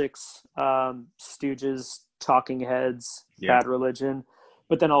Classics, Stooges, Talking Heads, Bad Religion,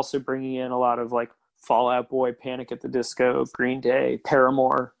 but then also bringing in a lot of like Fall Out Boy, Panic at the Disco, Green Day,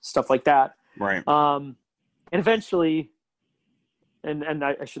 Paramore, stuff like that. Right. And eventually, and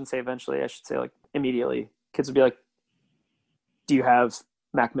I shouldn't say eventually, I should say like immediately, kids would be like, do you have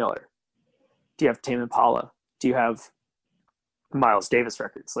Mac Miller? Do you have Tame Impala? Do you have Miles Davis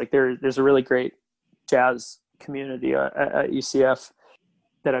records? Like there's a really great jazz community at UCF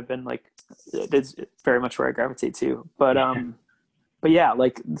that I've been like, it's very much where I gravitate to. But yeah,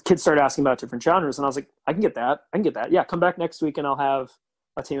 like kids started asking about different genres, and I was like, I can get that. Yeah, come back next week and I'll have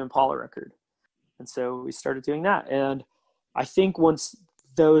a Tame Impala record. And so we started doing that. And I think once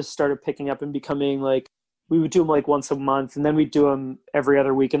those started picking up and becoming like, we would do them like once a month, and then we'd do them every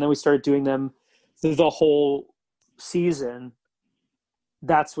other week, and then we started doing them the whole season.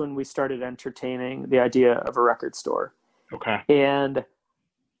 That's when we started entertaining the idea of a record store. Okay. And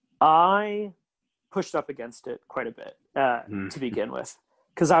I pushed up against it quite a bit to begin with,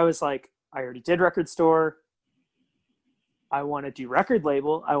 because I was like, I already did record store. I want to do record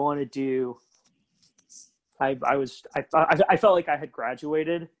label. I want to do. I felt like I had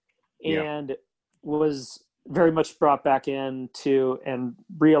graduated and was very much brought back into and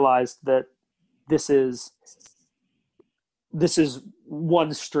realized that this is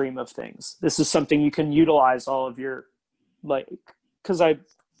one stream of things. This is something you can utilize all of your, like, because I'm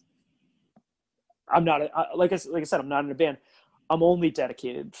not like I said, I'm not in a band. I'm only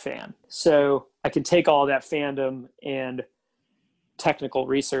dedicated fan, so I can take all that fandom and technical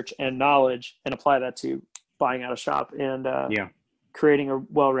research and knowledge and apply that to buying out a shop and creating a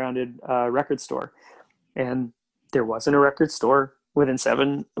well-rounded record store. And there wasn't a record store within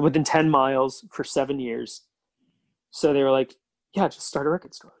 10 miles for 7 years. So they were like, yeah, just start a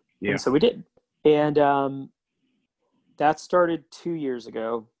record store. Yeah. And so we did. And that started 2 years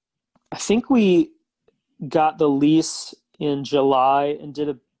ago. I think we got the lease in July and did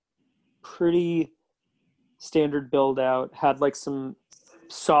a pretty standard build out, had like some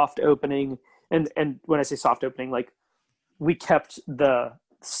soft opening. And when I say soft opening, like we kept the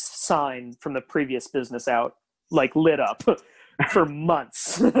sign from the previous business out, like lit up for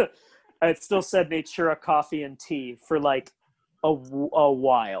months. It still said Natura Coffee and Tea for like a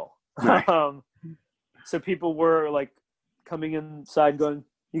while. Nice. So people were like coming inside going,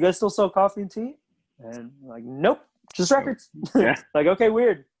 "You guys still sell coffee and tea?" And I'm like, "Nope, just records." Yeah. Like, okay,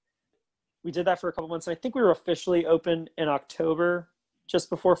 weird. We did that for a couple months. And I think we were officially open in October, just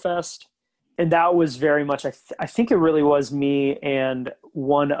before Fest. And that was very much, I think it really was me and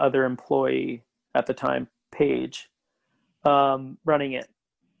one other employee at the time, Paige, running it.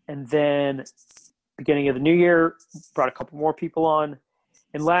 And then beginning of the new year, brought a couple more people on.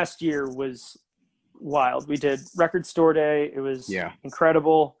 And last year was wild. We did Record Store Day. It was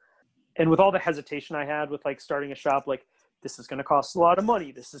incredible. And with all the hesitation I had with like starting a shop, like, this is going to cost a lot of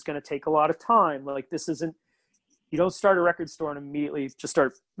money. This is going to take a lot of time. Like, this isn't, you don't start a record store and immediately just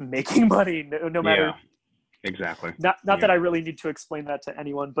start making money, no matter. Yeah, exactly. Not that I really need to explain that to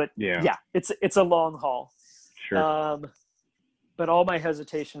anyone, but it's a long haul. Sure. But all my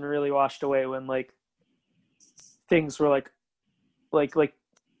hesitation really washed away when like things were like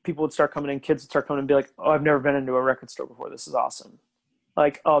people would start coming in, kids would start coming and be like, "Oh, I've never been into a record store before. This is awesome."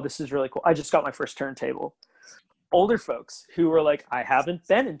 Like, "Oh, this is really cool. I just got my first turntable." Older folks who were like, "I haven't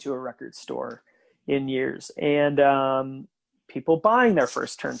been into a record store in years," and people buying their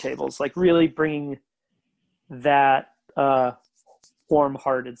first turntables, like really bringing that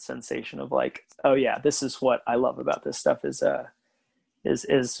warm-hearted sensation of like, "Oh yeah, this is what I love about this stuff is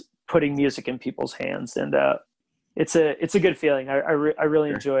putting music in people's hands," and it's a good feeling. I really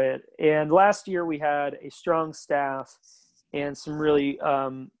enjoy it. And last year we had a strong staff and some really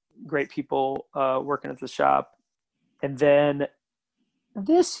great people working at the shop. And then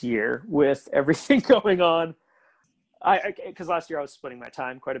this year, with everything going on, because last year I was splitting my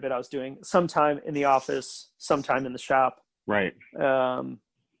time quite a bit. I was doing some time in the office, some time in the shop. Right.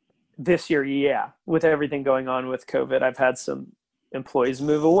 This year, with everything going on with COVID, I've had some employees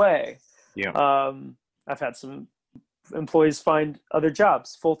move away. Yeah. I've had some employees find other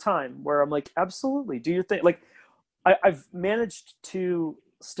jobs full time where I'm like, absolutely, do your thing. Like, I've managed to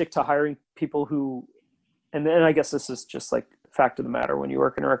stick to hiring people who, and then I guess this is just like fact of the matter when you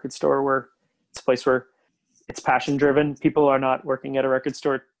work in a record store where it's a place where it's passion driven. People are not working at a record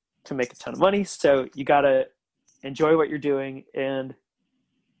store to make a ton of money. So you got to enjoy what you're doing and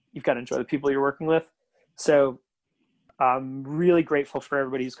you've got to enjoy the people you're working with. So I'm really grateful for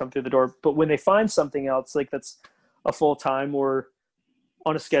everybody who's come through the door. But when they find something else, like that's a full time or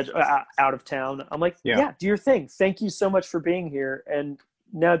on a schedule out of town, I'm like, yeah, do your thing. Thank you so much for being here. And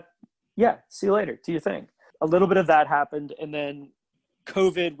now, see you later. Do your thing. A little bit of that happened. And then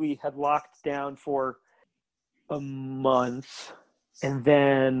COVID, we had locked down for a month. And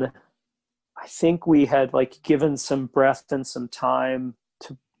then I think we had like given some breath and some time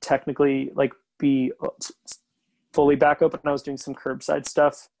to technically like be fully back open. I was doing some curbside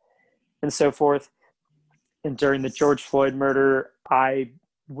stuff and so forth. And during the George Floyd murder, I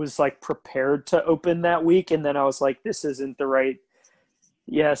was like prepared to open that week. And then I was like, this isn't the right,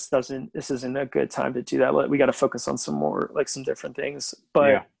 this isn't a good time to do that. We got to focus on some more, like some different things.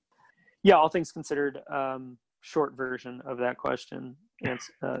 But all things considered, short version of that question,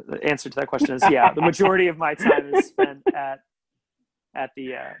 the answer to that question is, the majority of my time is spent at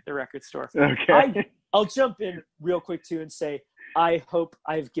the record store. Okay. I'll jump in real quick too and say, I hope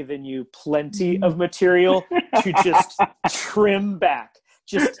I've given you plenty of material to just trim back,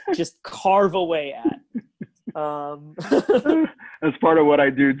 just carve away at. That's part of what I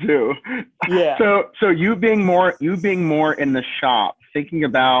do too. Yeah. So you being more in the shop, thinking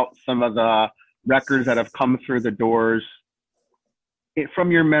about some of the records that have come through the doors,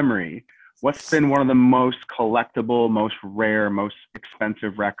 from your memory, what's been one of the most collectible, most rare, most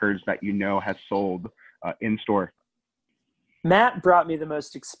expensive records that you know has sold in store? Matt brought me the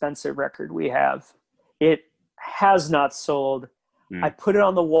most expensive record we have. It has not sold. I put it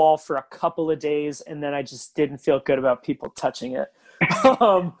on the wall for a couple of days and then I just didn't feel good about people touching it.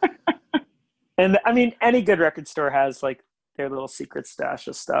 And I mean, any good record store has like their little secret stash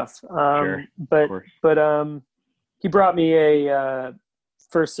of stuff. But he brought me a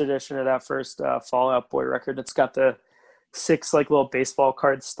first edition of that first Fall Out Boy record. It's got the 6 like little baseball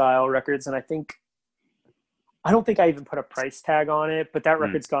card style records. And I don't think I even put a price tag on it, but that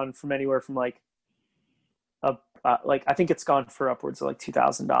record's gone from anywhere from like I think it's gone for upwards of like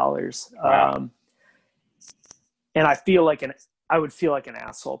 $2,000. Wow. And I would feel like an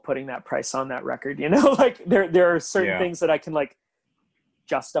asshole putting that price on that record, you know, like there are certain things that I can like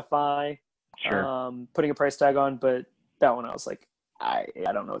justify putting a price tag on, but that one I was like, I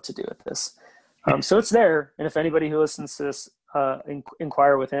don't know what to do with this. So it's there. And if anybody who listens to this,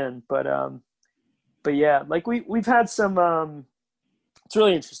 inquire within, but yeah, like we've had some, it's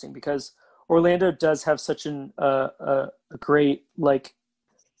really interesting because Orlando does have such a great like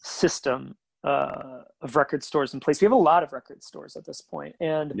system of record stores in place. We have a lot of record stores at this point,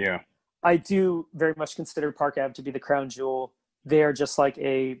 and I do very much consider Park Ave to be the crown jewel. They are just like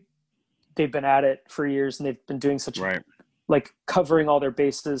they've been at it for years, and they've been doing such like covering all their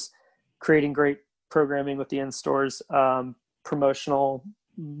bases, creating great programming with the in-stores, promotional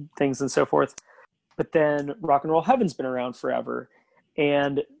things and so forth. But then Rock and Roll Heaven's been around forever,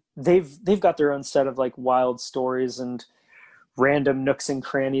 and they've got their own set of like wild stories and random nooks and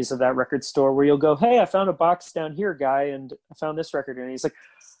crannies of that record store where you'll go, hey, I found a box down here, guy, and I found this record, and he's like,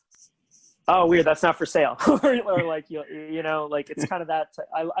 oh, weird, that's not for sale. or like, you know, like it's kind of that.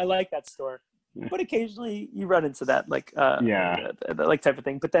 I like that store, but occasionally you run into that like like type of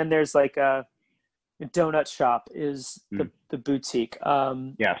thing. But then there's like a Donut Shop is the boutique.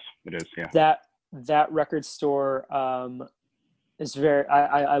 Yes, it is. Yeah, that record store is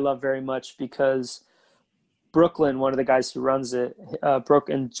I love very much because Brooklyn, one of the guys who runs it, Brooke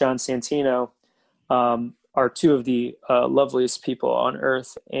and John Santino, are two of the loveliest people on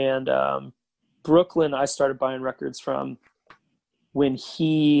earth. And Brooklyn, I started buying records from when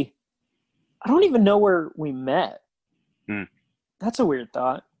I don't even know where we met. That's a weird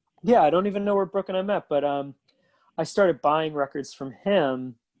thought. Yeah, I don't even know where Brooke and I met, but I started buying records from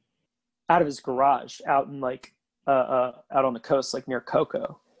him out of his garage out in like out on the coast, like near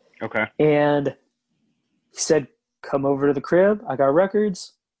Cocoa. Okay. And he said, come over to the crib. I got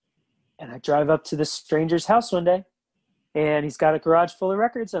records. And I drive up to this stranger's house one day, and he's got a garage full of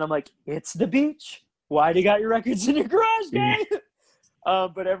records. And I'm like, it's the beach. Why do you got your records in your garage, guy?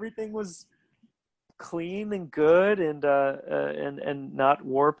 But everything was clean and good and not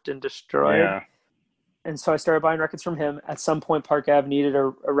warped and destroyed. Yeah. And so I started buying records from him. At some point, Park Ave needed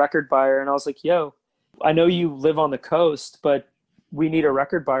a record buyer. And I was like, yo, I know you live on the coast, but we need a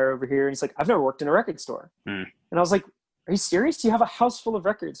record buyer over here. And he's like, I've never worked in a record store. And I was like, are you serious? You have a house full of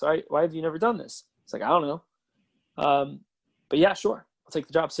records. Why have you never done this? It's like, I don't know. But yeah, sure. I'll take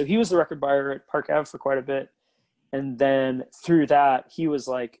the job. So he was the record buyer at Park Ave for quite a bit. And then through that, he was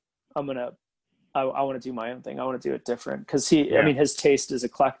like, I want to do my own thing. I want to do it different. Cause I mean, his taste is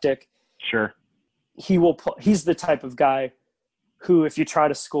eclectic. Sure. He's the type of guy who, if you try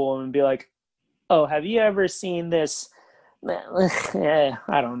to school him and be like, oh, have you ever seen this?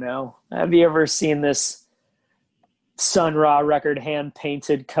 I don't know. Have you ever seen this Sun Ra record hand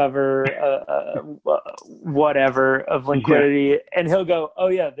painted cover, whatever of Liquidity? Yeah. And he'll go, oh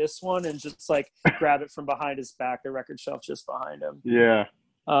yeah, this one. And just like grab it from behind his back, the record shelf just behind him. Yeah.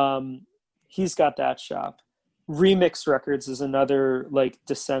 He's got that shop. Remix Records is another like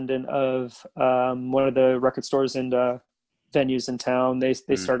descendant of one of the record stores and venues in town. They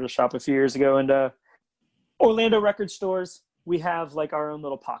started a shop a few years ago, and Orlando record stores, we have like our own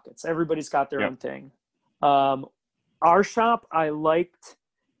little pockets. Everybody's got their own thing. Our shop, I liked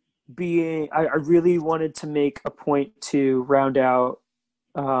I really wanted to make a point to round out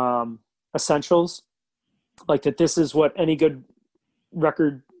essentials, like that this is what any good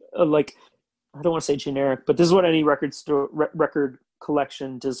record, like, I don't want to say generic, but this is what any record store record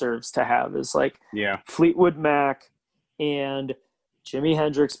collection deserves to have, is like Fleetwood Mac and Jimi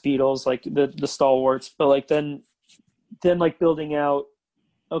Hendrix, Beatles, like the stalwarts. But like then like building out,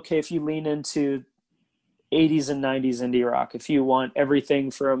 okay, if you lean into 80s and 90s indie rock, if you want everything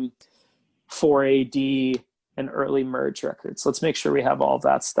from 4AD and early merge records, let's make sure we have all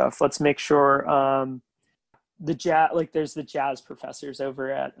that stuff. Let's make sure the jazz, like there's the jazz professors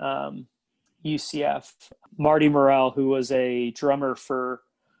over at UCF, Marty Morell, who was a drummer for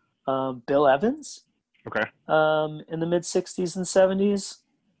Bill Evans. Okay. In the mid 60s and 70s.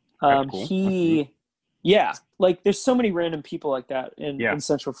 Cool. Like there's so many random people like that in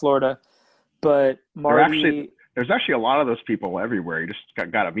Central Florida. But Marty, there's actually a lot of those people everywhere. You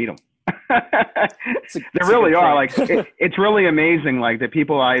just got to meet them. There really are. Like it's really amazing. Like the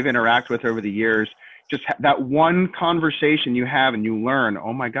people I've interacted with over the years, just that one conversation you have and you learn,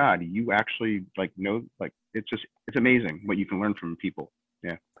 oh my God, you actually like know, like it's amazing what you can learn from people.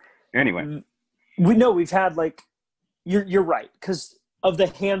 Yeah. Anyway. We've had like, you're right. Cause of the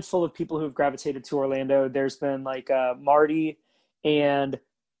handful of people who've gravitated to Orlando, there's been like Marty and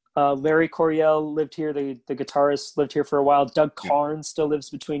Larry Coryell lived here. The guitarist lived here for a while. Doug Carnes still lives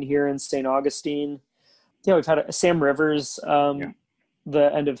between here and St. Augustine. Yeah. We've had Sam Rivers, the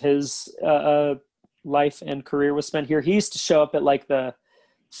end of his life and career was spent here. He used to show up at like the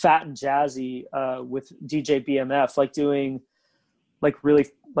Fat and Jazzy with DJ BMF, like doing like really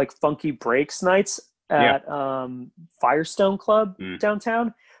like funky breaks nights at Firestone Club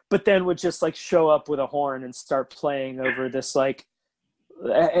downtown, but then would just like show up with a horn and start playing over this, like,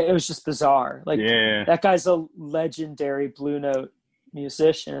 it was just bizarre. Like that guy's a legendary Blue Note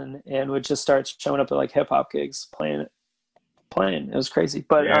musician and would just start showing up at like hip hop gigs playing. It was crazy.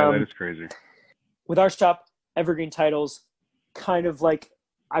 But yeah, that is crazy. With our shop, Evergreen Titles, kind of like,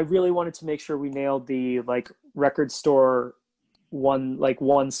 I really wanted to make sure we nailed the like record store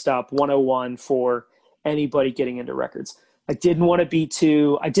one stop 101 for anybody getting into records. I didn't want to be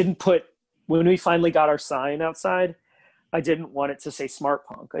when we finally got our sign outside, I didn't want it to say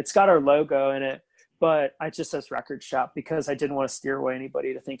Smartpunk. It's got our logo in it, but I just says record shop because I didn't want to steer away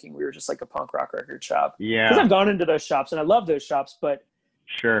anybody to thinking we were just like a punk rock record shop. Yeah. Because I've gone into those shops and I love those shops, but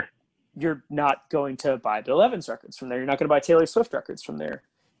sure, you're not going to buy Bill Evans records from there. You're not going to buy Taylor Swift records from there.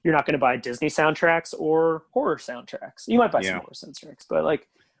 You're not going to buy Disney soundtracks or horror soundtracks. You might buy some horror soundtracks, but like,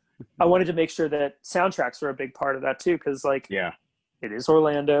 I wanted to make sure that soundtracks were a big part of that too. Cause like, it is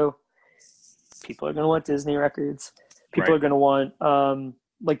Orlando. People are going to want Disney records. People are going to want,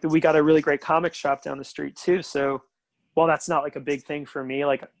 we got a really great comic shop down the street too. So while that's not like a big thing for me,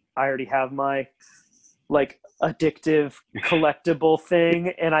 like I already have my like addictive collectible thing.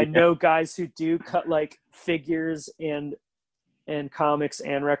 And I know guys who do cut like figures and comics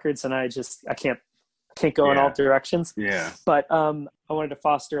and records. And I can't go in all directions. Yeah. But I wanted to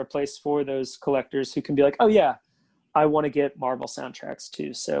foster a place for those collectors who can be like, oh yeah, I want to get Marvel soundtracks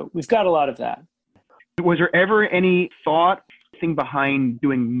too. So we've got a lot of that. Was there ever any thought behind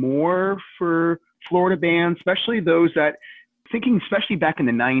doing more for Florida bands, especially those that, thinking especially back in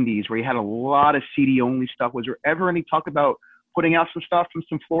the 90s where you had a lot of CD only stuff? Was there ever any talk about putting out some stuff from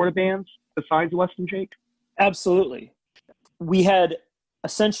some Florida bands besides West and Jake? Absolutely. We had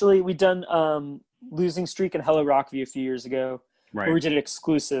we'd done Losing Streak and Hello Rockview a few years ago, where we did an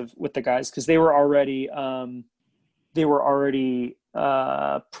exclusive with the guys because they were already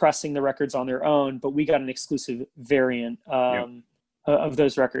pressing the records on their own, but we got an exclusive variant of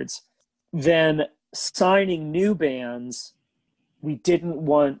those records. Then signing new bands, we've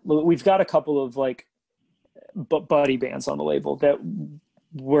got a couple of like buddy bands on the label that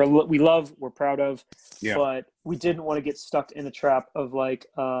we love, we're proud of, but we didn't want to get stuck in the trap of like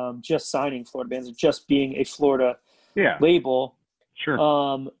just signing Florida bands or just being a Florida label.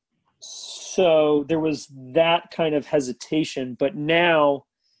 Sure. So there was that kind of hesitation, but now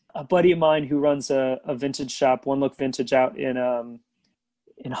a buddy of mine who runs a vintage shop, One Look Vintage, out in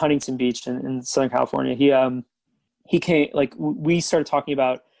Huntington Beach in Southern California, he came, like, we started talking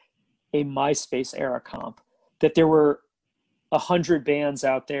about a MySpace era comp, that there were 100 bands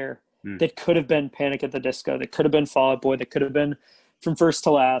out there that could have been Panic at the Disco, that could have been Fall Out Boy, that could have been From First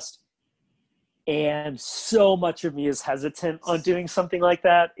to Last. And so much of me is hesitant on doing something like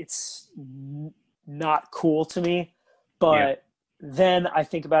that. It's not cool to me. But then I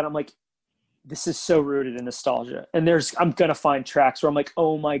think about it, I'm like, this is so rooted in nostalgia. And I'm going to find tracks where I'm like,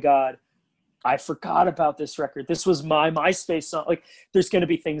 oh my God, I forgot about this record. This was my MySpace song. Like, there's going to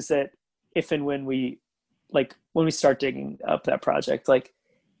be things that if and when we start digging up that project, like,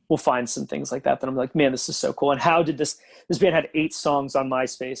 we'll find some things like that I'm like, man, this is so cool. And how did this band had 8 songs on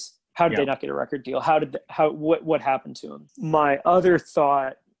MySpace? How did they not get a record deal? What happened to them? My other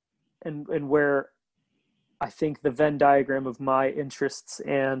thought, and where I think the Venn diagram of my interests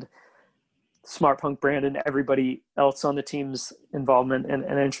and Smartpunk brand and everybody else on the team's involvement and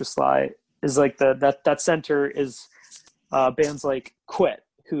interest lie, is like that center is bands like Quit,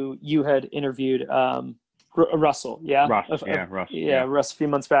 who you had interviewed, Russell, Russ a few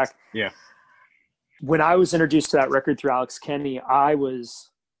months back. Yeah. When I was introduced to that record through Alex Kenny, I was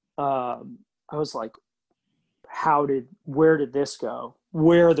like, where did this go?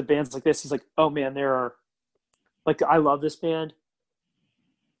 Where are the bands like this? He's like, oh man, there are, like, I love this band,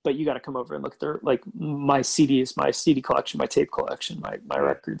 but you got to come over and look at their, like, my CDs, my CD collection, my tape collection, my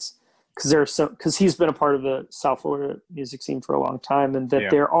records. Cause he's been a part of the South Florida music scene for a long time. And that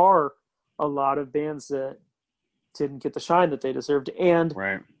there are a lot of bands that didn't get the shine that they deserved. And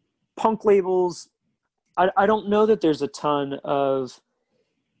punk labels, I don't know that there's a ton of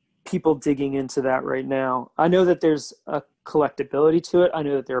people digging into that right now. I know that there's a collectability to it. I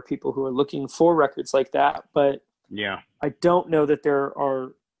know that there are people who are looking for records like that, but I don't know that there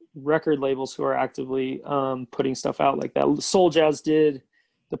are record labels who are actively putting stuff out like that. Soul Jazz did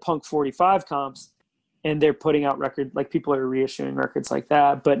the Punk 45 comps, and they're putting out record, like, people are reissuing records like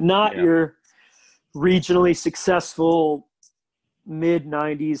that, but not your regionally successful mid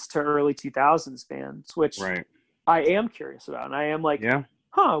 90s to early 2000s bands, which I am curious about. And I am like,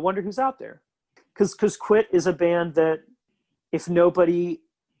 I wonder who's out there. Cause Quit is a band that if nobody,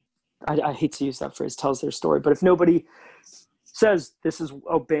 I hate to use that phrase, tells their story, but if nobody says this is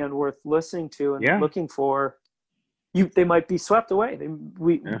a band worth listening to and looking for, they might be swept away.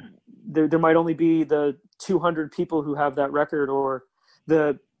 There might only be the 200 people who have that record, or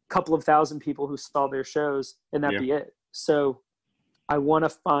the couple of thousand people who saw their shows, and that'd be it. So I want to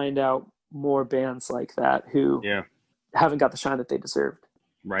find out more bands like that who haven't got the shine that they deserved.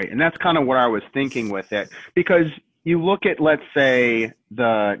 Right. And that's kind of what I was thinking with it, because you look at, let's say,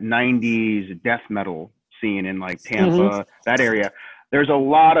 the 90s death metal scene in like Tampa, that area, there's a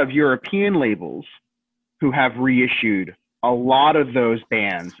lot of European labels who have reissued a lot of those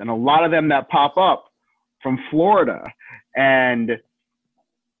bands, and a lot of them that pop up from Florida.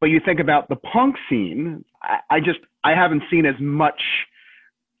 But you think about the punk scene, I haven't seen as much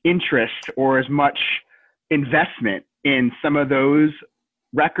interest or as much investment in some of those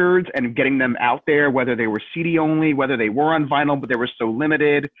records and getting them out there, whether they were CD only, whether they were on vinyl, but they were so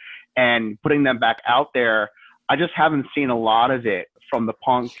limited, and putting them back out there. I just haven't seen a lot of it from the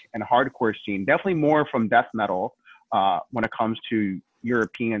punk and hardcore scene, definitely more from death metal when it comes to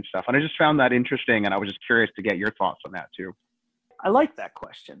European stuff. And I just found that interesting, and I was just curious to get your thoughts on that too. I like that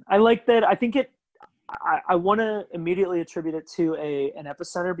question. I like that. I think I want to immediately attribute it to an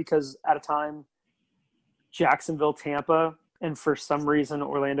epicenter, because at a time, Jacksonville, Tampa, and for some reason,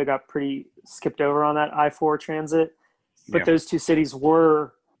 Orlando got pretty skipped over on that I-4 transit. But those two cities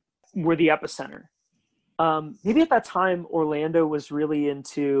were the epicenter. Maybe at that time, Orlando was really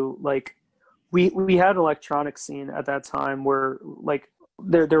into, like, we had an electronic scene at that time where, like,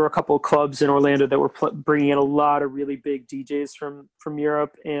 there were a couple of clubs in Orlando that were bringing in a lot of really big DJs from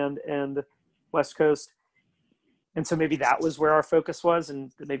Europe and West Coast. And so maybe that was where our focus was,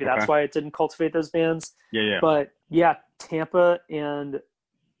 and maybe that's why it didn't cultivate those bands. Yeah. But yeah, Tampa and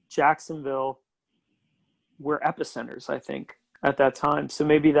Jacksonville were epicenters, I think, at that time. So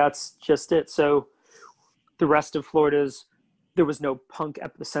maybe that's just it. So the rest of Florida's, there was no punk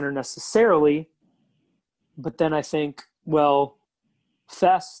epicenter necessarily. But then I think, well,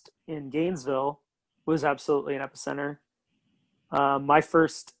 Fest in Gainesville was absolutely an epicenter. My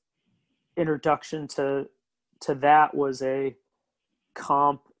first introduction to that was a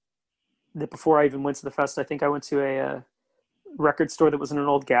comp that before I even went to the Fest, I think I went to a record store that was in an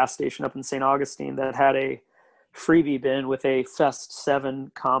old gas station up in St. Augustine that had a freebie bin with a Fest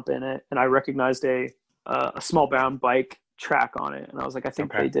 7 comp in it. And I recognized a small brown bike track on it. And I was like, I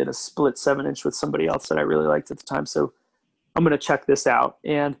think they did a split 7-inch with somebody else that I really liked at the time. So I'm going to check this out,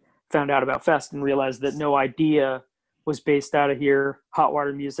 and found out about Fest and realized that No Idea was based out of here, Hot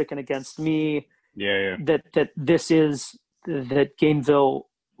Water Music and Against Me. That Gainesville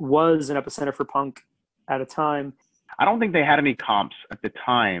was an epicenter for punk at a time. I don't think they had any comps at the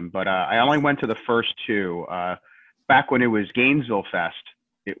time, but I only went to the first two. Back when it was Gainesville Fest,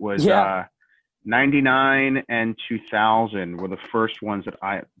 it was 99 and 2000 were the first ones that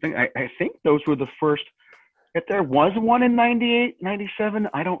I think those were the first. If there was one in 98, 97,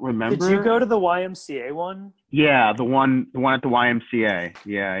 I don't remember. Did you go to the YMCA one? Yeah, the one at the YMCA.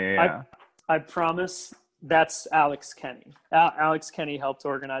 Yeah. I promise that's Alex Kenny. Alex Kenny helped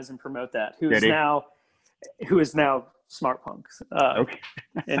organize and promote that. Who is now Smartpunk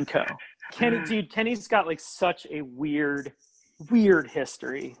and Co. Kenny's got like such a weird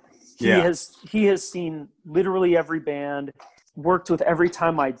history. He has seen literally every band, worked with Every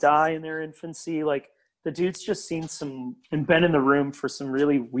Time I Die in their infancy. Like, the dude's just seen some and been in the room for some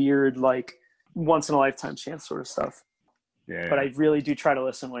really weird, like, once in a lifetime chance sort of stuff. But I really do try to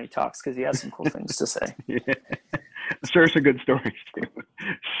listen when he talks, because he has some cool things to say. Sure, some good stories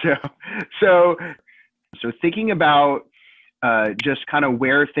too. So thinking about just kind of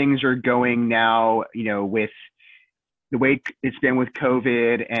where things are going now, with the way it's been with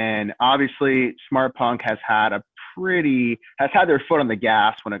COVID, and obviously Smartpunk has had their foot on the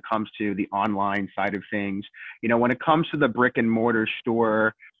gas when it comes to the online side of things. When it comes to the brick and mortar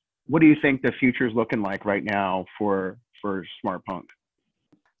store, what do you think the future is looking like right now for Smartpunk?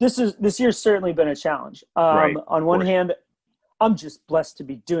 This year's certainly been a challenge. On one hand, I'm just blessed to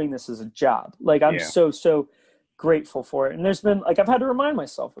be doing this as a job. Like, I'm so grateful for it. And there's been, like, I've had to remind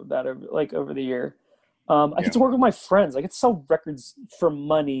myself of that over the year. I get to work with my friends. I get to sell records for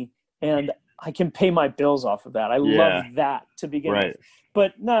money, and I can pay my bills off of that. I love that to begin with.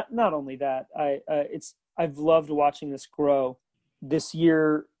 But not only that, I've loved watching this grow. This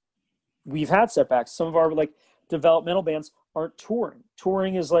year, we've had setbacks. Some of our, like, developmental bands aren't touring.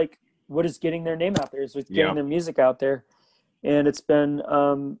 Touring is like what is getting their name out there, is getting their music out there. And it's been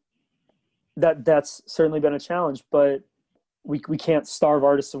that's certainly been a challenge, but we can't starve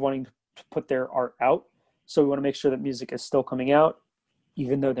artists of wanting to put their art out. So we want to make sure that music is still coming out,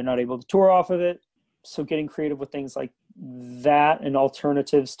 even though they're not able to tour off of it. So getting creative with things like that and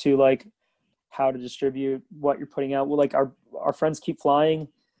alternatives to, like, how to distribute what you're putting out. Well, like, our friends Keep Flying,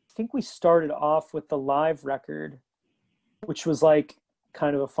 I think we started off with the live record, which was like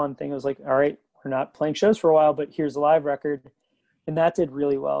kind of a fun thing. It was like, all right, we're not playing shows for a while, but here's a live record. And that did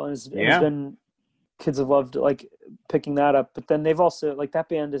really well. And it's been, kids have loved like picking that up. But then they've also, like, that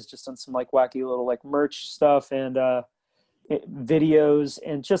band has just done some like wacky little like merch stuff and videos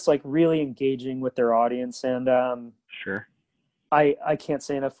and just like really engaging with their audience. And Sure. I can't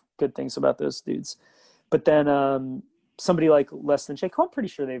say enough good things about those dudes. But then somebody like Less Than Jake, who I'm pretty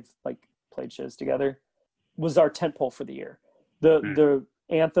sure they've like played shows together, was our tentpole for the year. The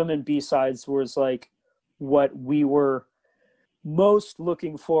anthem and B-sides was like what we were most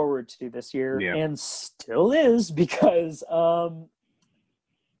looking forward to this year, and still is, because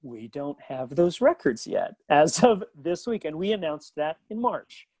we don't have those records yet as of this week, and we announced that in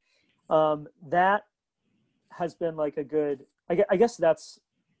March. That has been like a good, I guess that's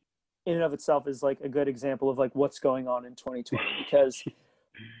in and of itself is like a good example of like what's going on in 2020, because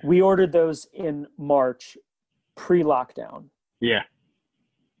we ordered those in March pre-lockdown. Yeah.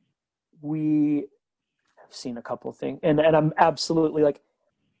 We have seen a couple of things, and I'm absolutely like,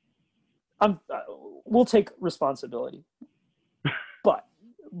 we'll take responsibility, but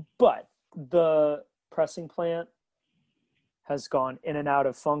the pressing plant has gone in and out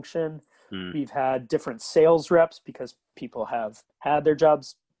of function. We've had different sales reps because people have had their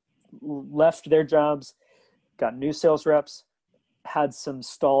jobs, left their jobs, got new sales reps, had some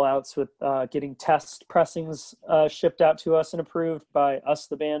stall outs with getting test pressings shipped out to us and approved by us,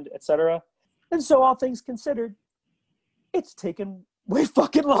 the band, etc. And so, all things considered, it's taken way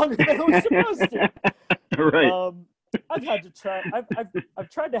fucking longer than it was supposed to. Right. I've had to try. I've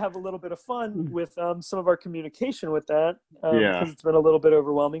tried to have a little bit of fun with some of our communication with that, because it's been a little bit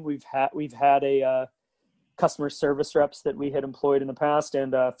overwhelming. We've had a customer service reps that we had employed in the past,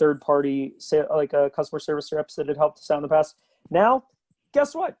 and third party customer service reps that had helped us out in the past. Now,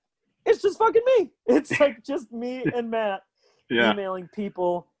 guess what? It's just fucking me. It's like just me and Matt emailing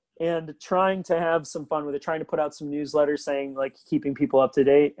people and trying to have some fun with it, trying to put out some newsletters saying, like, keeping people up to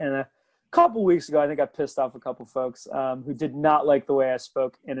date. And a couple weeks ago, I think I pissed off a couple folks who did not like the way I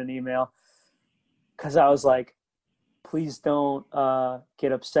spoke in an email, because I was like, please don't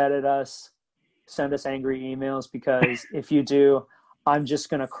get upset at us, send us angry emails, because if you do, I'm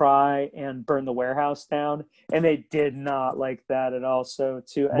just going to cry and burn the warehouse down. And they did not like that at all. So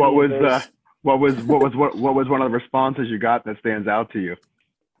what was one of the responses you got that stands out to you?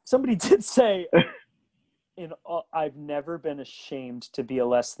 Somebody did say, I've never been ashamed to be a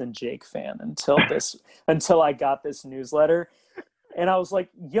Less Than Jake fan until I got this newsletter. And I was like,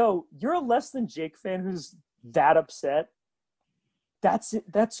 yo, you're a Less Than Jake fan who's that upset?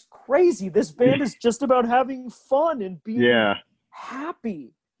 That's crazy. This band is just about having fun and being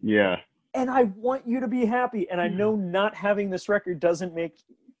happy. Yeah. And I want you to be happy. And I know not having this record doesn't make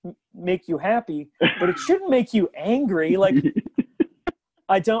you happy, but it shouldn't make you angry. Like,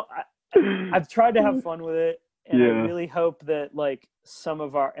 I've tried to have fun with it, and I really hope that like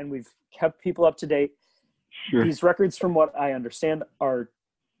and we've kept people up to date. Sure. These records, from what I understand, are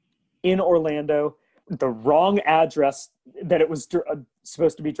in Orlando, the wrong address that it was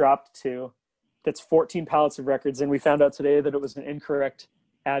supposed to be dropped to. That's 14 pallets of records, and we found out today that it was an incorrect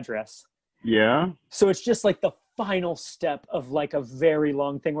address. Yeah. So it's just like the final step of like a very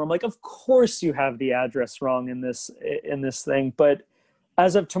long thing where I'm like, of course you have the address wrong in this thing, but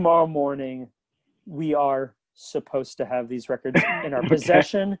as of tomorrow morning, we are supposed to have these records in our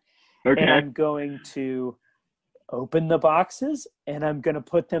possession. Okay. And I'm going to open the boxes, and I'm going to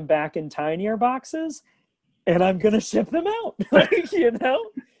put them back in tinier boxes, and I'm going to ship them out. Like,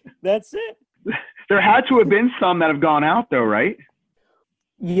 that's it. There had to have been some that have gone out, though, right?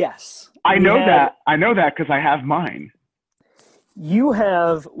 Yes. I know that because I have mine. You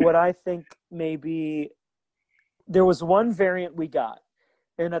have what I think maybe there was one variant we got.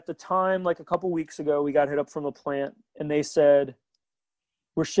 And at the time, like a couple weeks ago, we got hit up from the plant, and they said,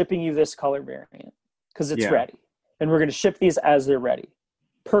 we're shipping you this color variant because it's ready. And we're going to ship these as they're ready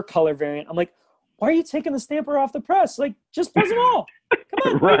per color variant. I'm like, why are you taking the stamper off the press? Like, just press them all.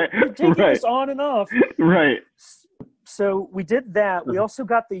 Come on. Right. You're taking this on and off. Right. So we did that. We also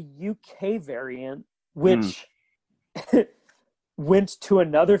got the UK variant, which went to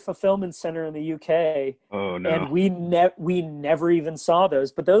another fulfillment center in the UK. Oh no! And we never even saw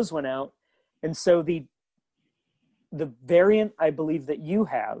those, but those went out. And so the variant I believe that you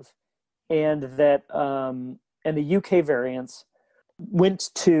have, and that and the UK variants went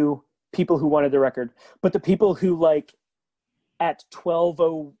to people who wanted the record, but the people who like at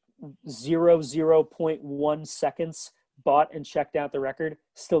 12:00.1 seconds bought and checked out the record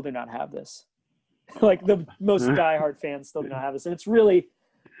still do not have this. Like the most diehard fans still do not have this. And it's really,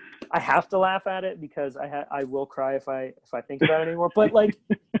 I have to laugh at it because I will cry if I think about it anymore. But like,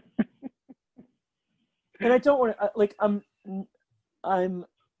 and I don't want to like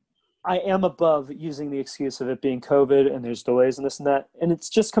I am above using the excuse of it being COVID and there's delays and this and that. And it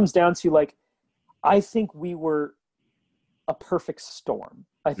just comes down to like, I think we were a perfect storm.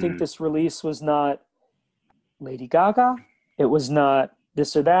 I think this release was not Lady Gaga. It was not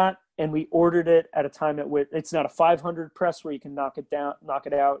this or that. And we ordered it at a time at which it's not a 500 press where you can knock it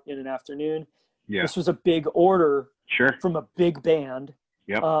out in an afternoon. Yeah. This was a big order from a big band.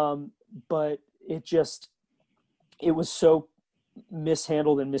 Yep. But it was so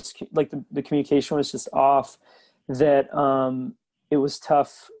mishandled and the communication was just off that it was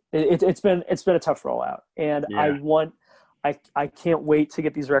tough. It's been a tough rollout, and I can't wait to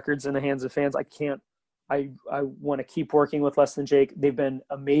get these records in the hands of fans. I want to keep working with Less Than Jake. They've been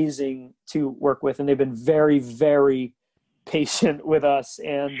amazing to work with, and they've been very, very patient with us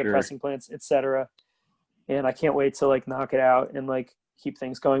and the pressing plants, etc. And I can't wait to like knock it out and like keep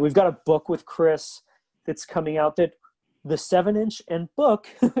things going. We've got a book with Chris that's coming out that the 7-inch and book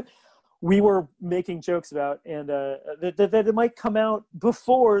we were making jokes about, and that it might come out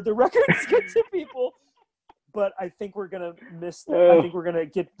before the records get to people. But I think we're gonna miss. I think we're gonna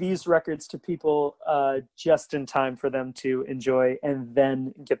get these records to people just in time for them to enjoy, and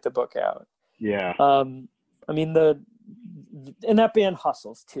then get the book out. Yeah. I mean and that band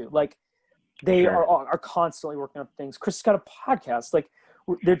hustles too. Like they are constantly working on things. Chris has got a podcast. Like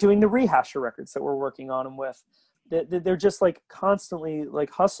they're doing the Rehasher records that we're working on them with. They're just like constantly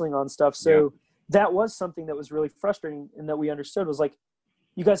like hustling on stuff. So that was something that was really frustrating, and that we understood was like,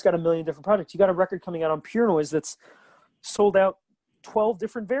 you guys got a million different projects. You got a record coming out on Pure Noise that's sold out 12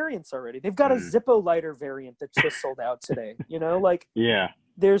 different variants already. They've got a Zippo lighter variant that just sold out today. You know, like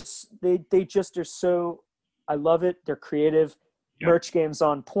they just are so. I love it. They're creative. Merch game's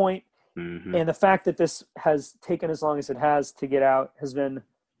on point. And the fact that this has taken as long as it has to get out has been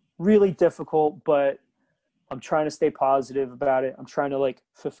really difficult, but I'm trying to stay positive about it. I'm trying to like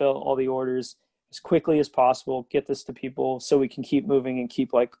fulfill all the orders as quickly as possible, get this to people so we can keep moving and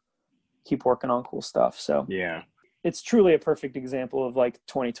keep working on cool stuff. So it's truly a perfect example of like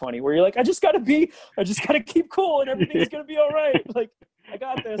 2020 where you're like, I just gotta keep cool and everything's going to be all right. Like I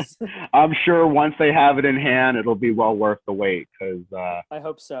got this. I'm sure once they have it in hand, it'll be well worth the wait. Cause I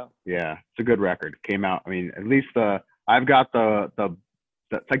hope so. Yeah. It's a good record. Came out. I mean, at least I've got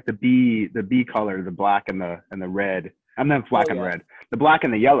it's like the B color, the black and the red. And then black and red, the black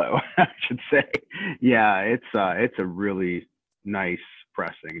and the yellow, I should say. Yeah, it's a really nice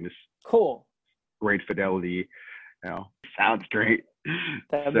pressing. Just cool, great fidelity. You know, sounds great.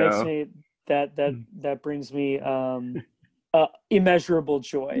 That makes me that brings me immeasurable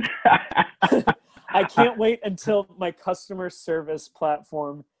joy. I can't wait until my customer service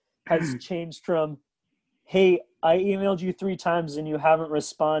platform has changed from, hey, I emailed you 3 times and you haven't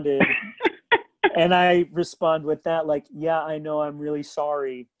responded. And I respond with that, like, yeah, I know, I'm really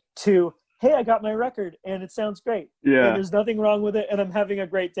sorry, to, hey, I got my record and it sounds great. Yeah. And there's nothing wrong with it and I'm having a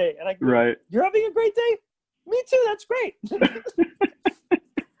great day. And you're having a great day? Me too, that's great.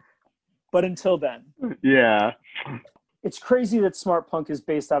 But until then. Yeah. It's crazy that Smartpunk is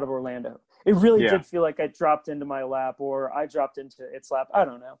based out of Orlando. It really did feel like I dropped into my lap, or I dropped into its lap. I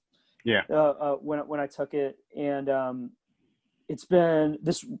don't know. Yeah. When I took it, and it's been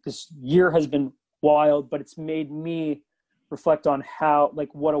this year has been wild, but it's made me reflect on how,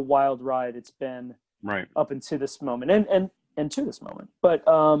 like, what a wild ride it's been up until this moment and to this moment. But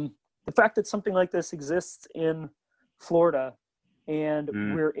the fact that something like this exists in Florida, and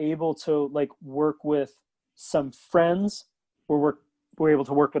we're able to like work with some friends, we're able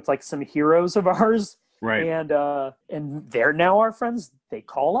to work with like some heroes of ours, and they're now our friends. They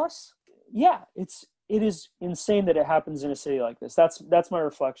call us. Yeah, it is insane that it happens in a city like this. That's my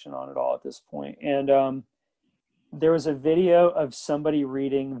reflection on it all at this point. And there was a video of somebody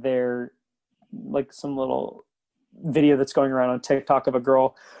reading their, like, some little video that's going around on TikTok of a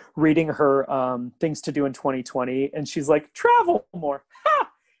girl reading her things to do in 2020, and she's like, travel more,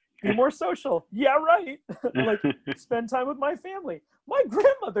 be more social. Yeah, right. Like, spend time with my family. My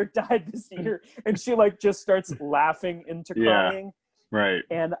grandmother died this year, and she like just starts laughing into crying. Right.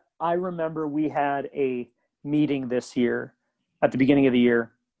 And I remember we had a meeting this year at the beginning of the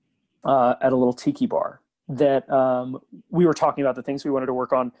year at a little tiki bar that we were talking about the things we wanted to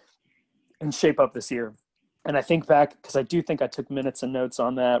work on and shape up this year. And I think back, because I do think I took minutes and notes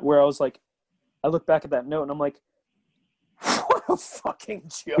on that, where I was like, I look back at that note and I'm like, what a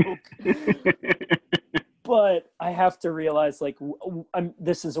fucking joke. But I have to realize, like,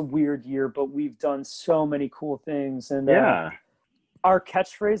 this is a weird year, but we've done so many cool things. And our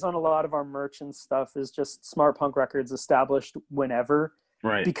catchphrase on a lot of our merch and stuff is just Smartpunk Records, established whenever.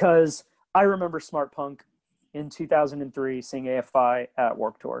 Right. Because I remember Smartpunk in 2003 seeing AFI at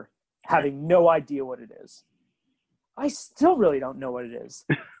Warped Tour, having no idea what it is. I still really don't know what it is.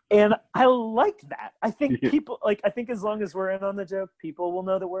 And I like that. I think people, I think as long as we're in on the joke, people will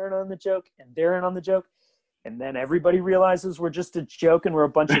know that we're in on the joke, and they're in on the joke. And then everybody realizes we're just a joke, and we're a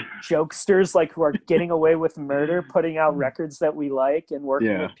bunch of jokesters, who are getting away with murder, putting out records that we like and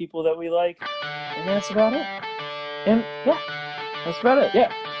working with people that we like. And that's about it. And yeah, that's about it.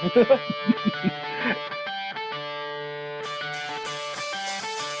 Yeah.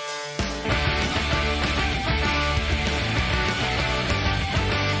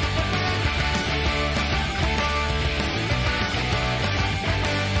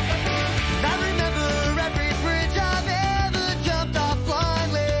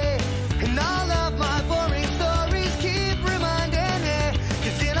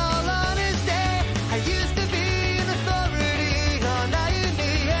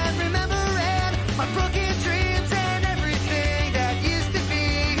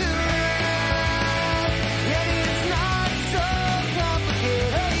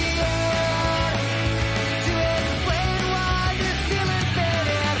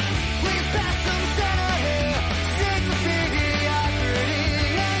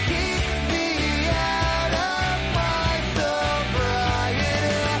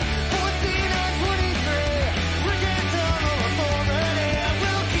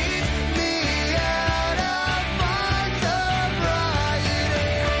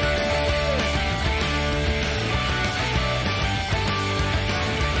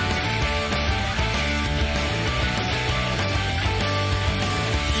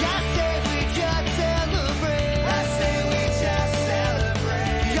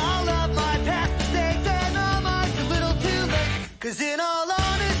 Cause in all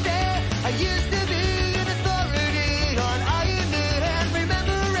honesty, I used to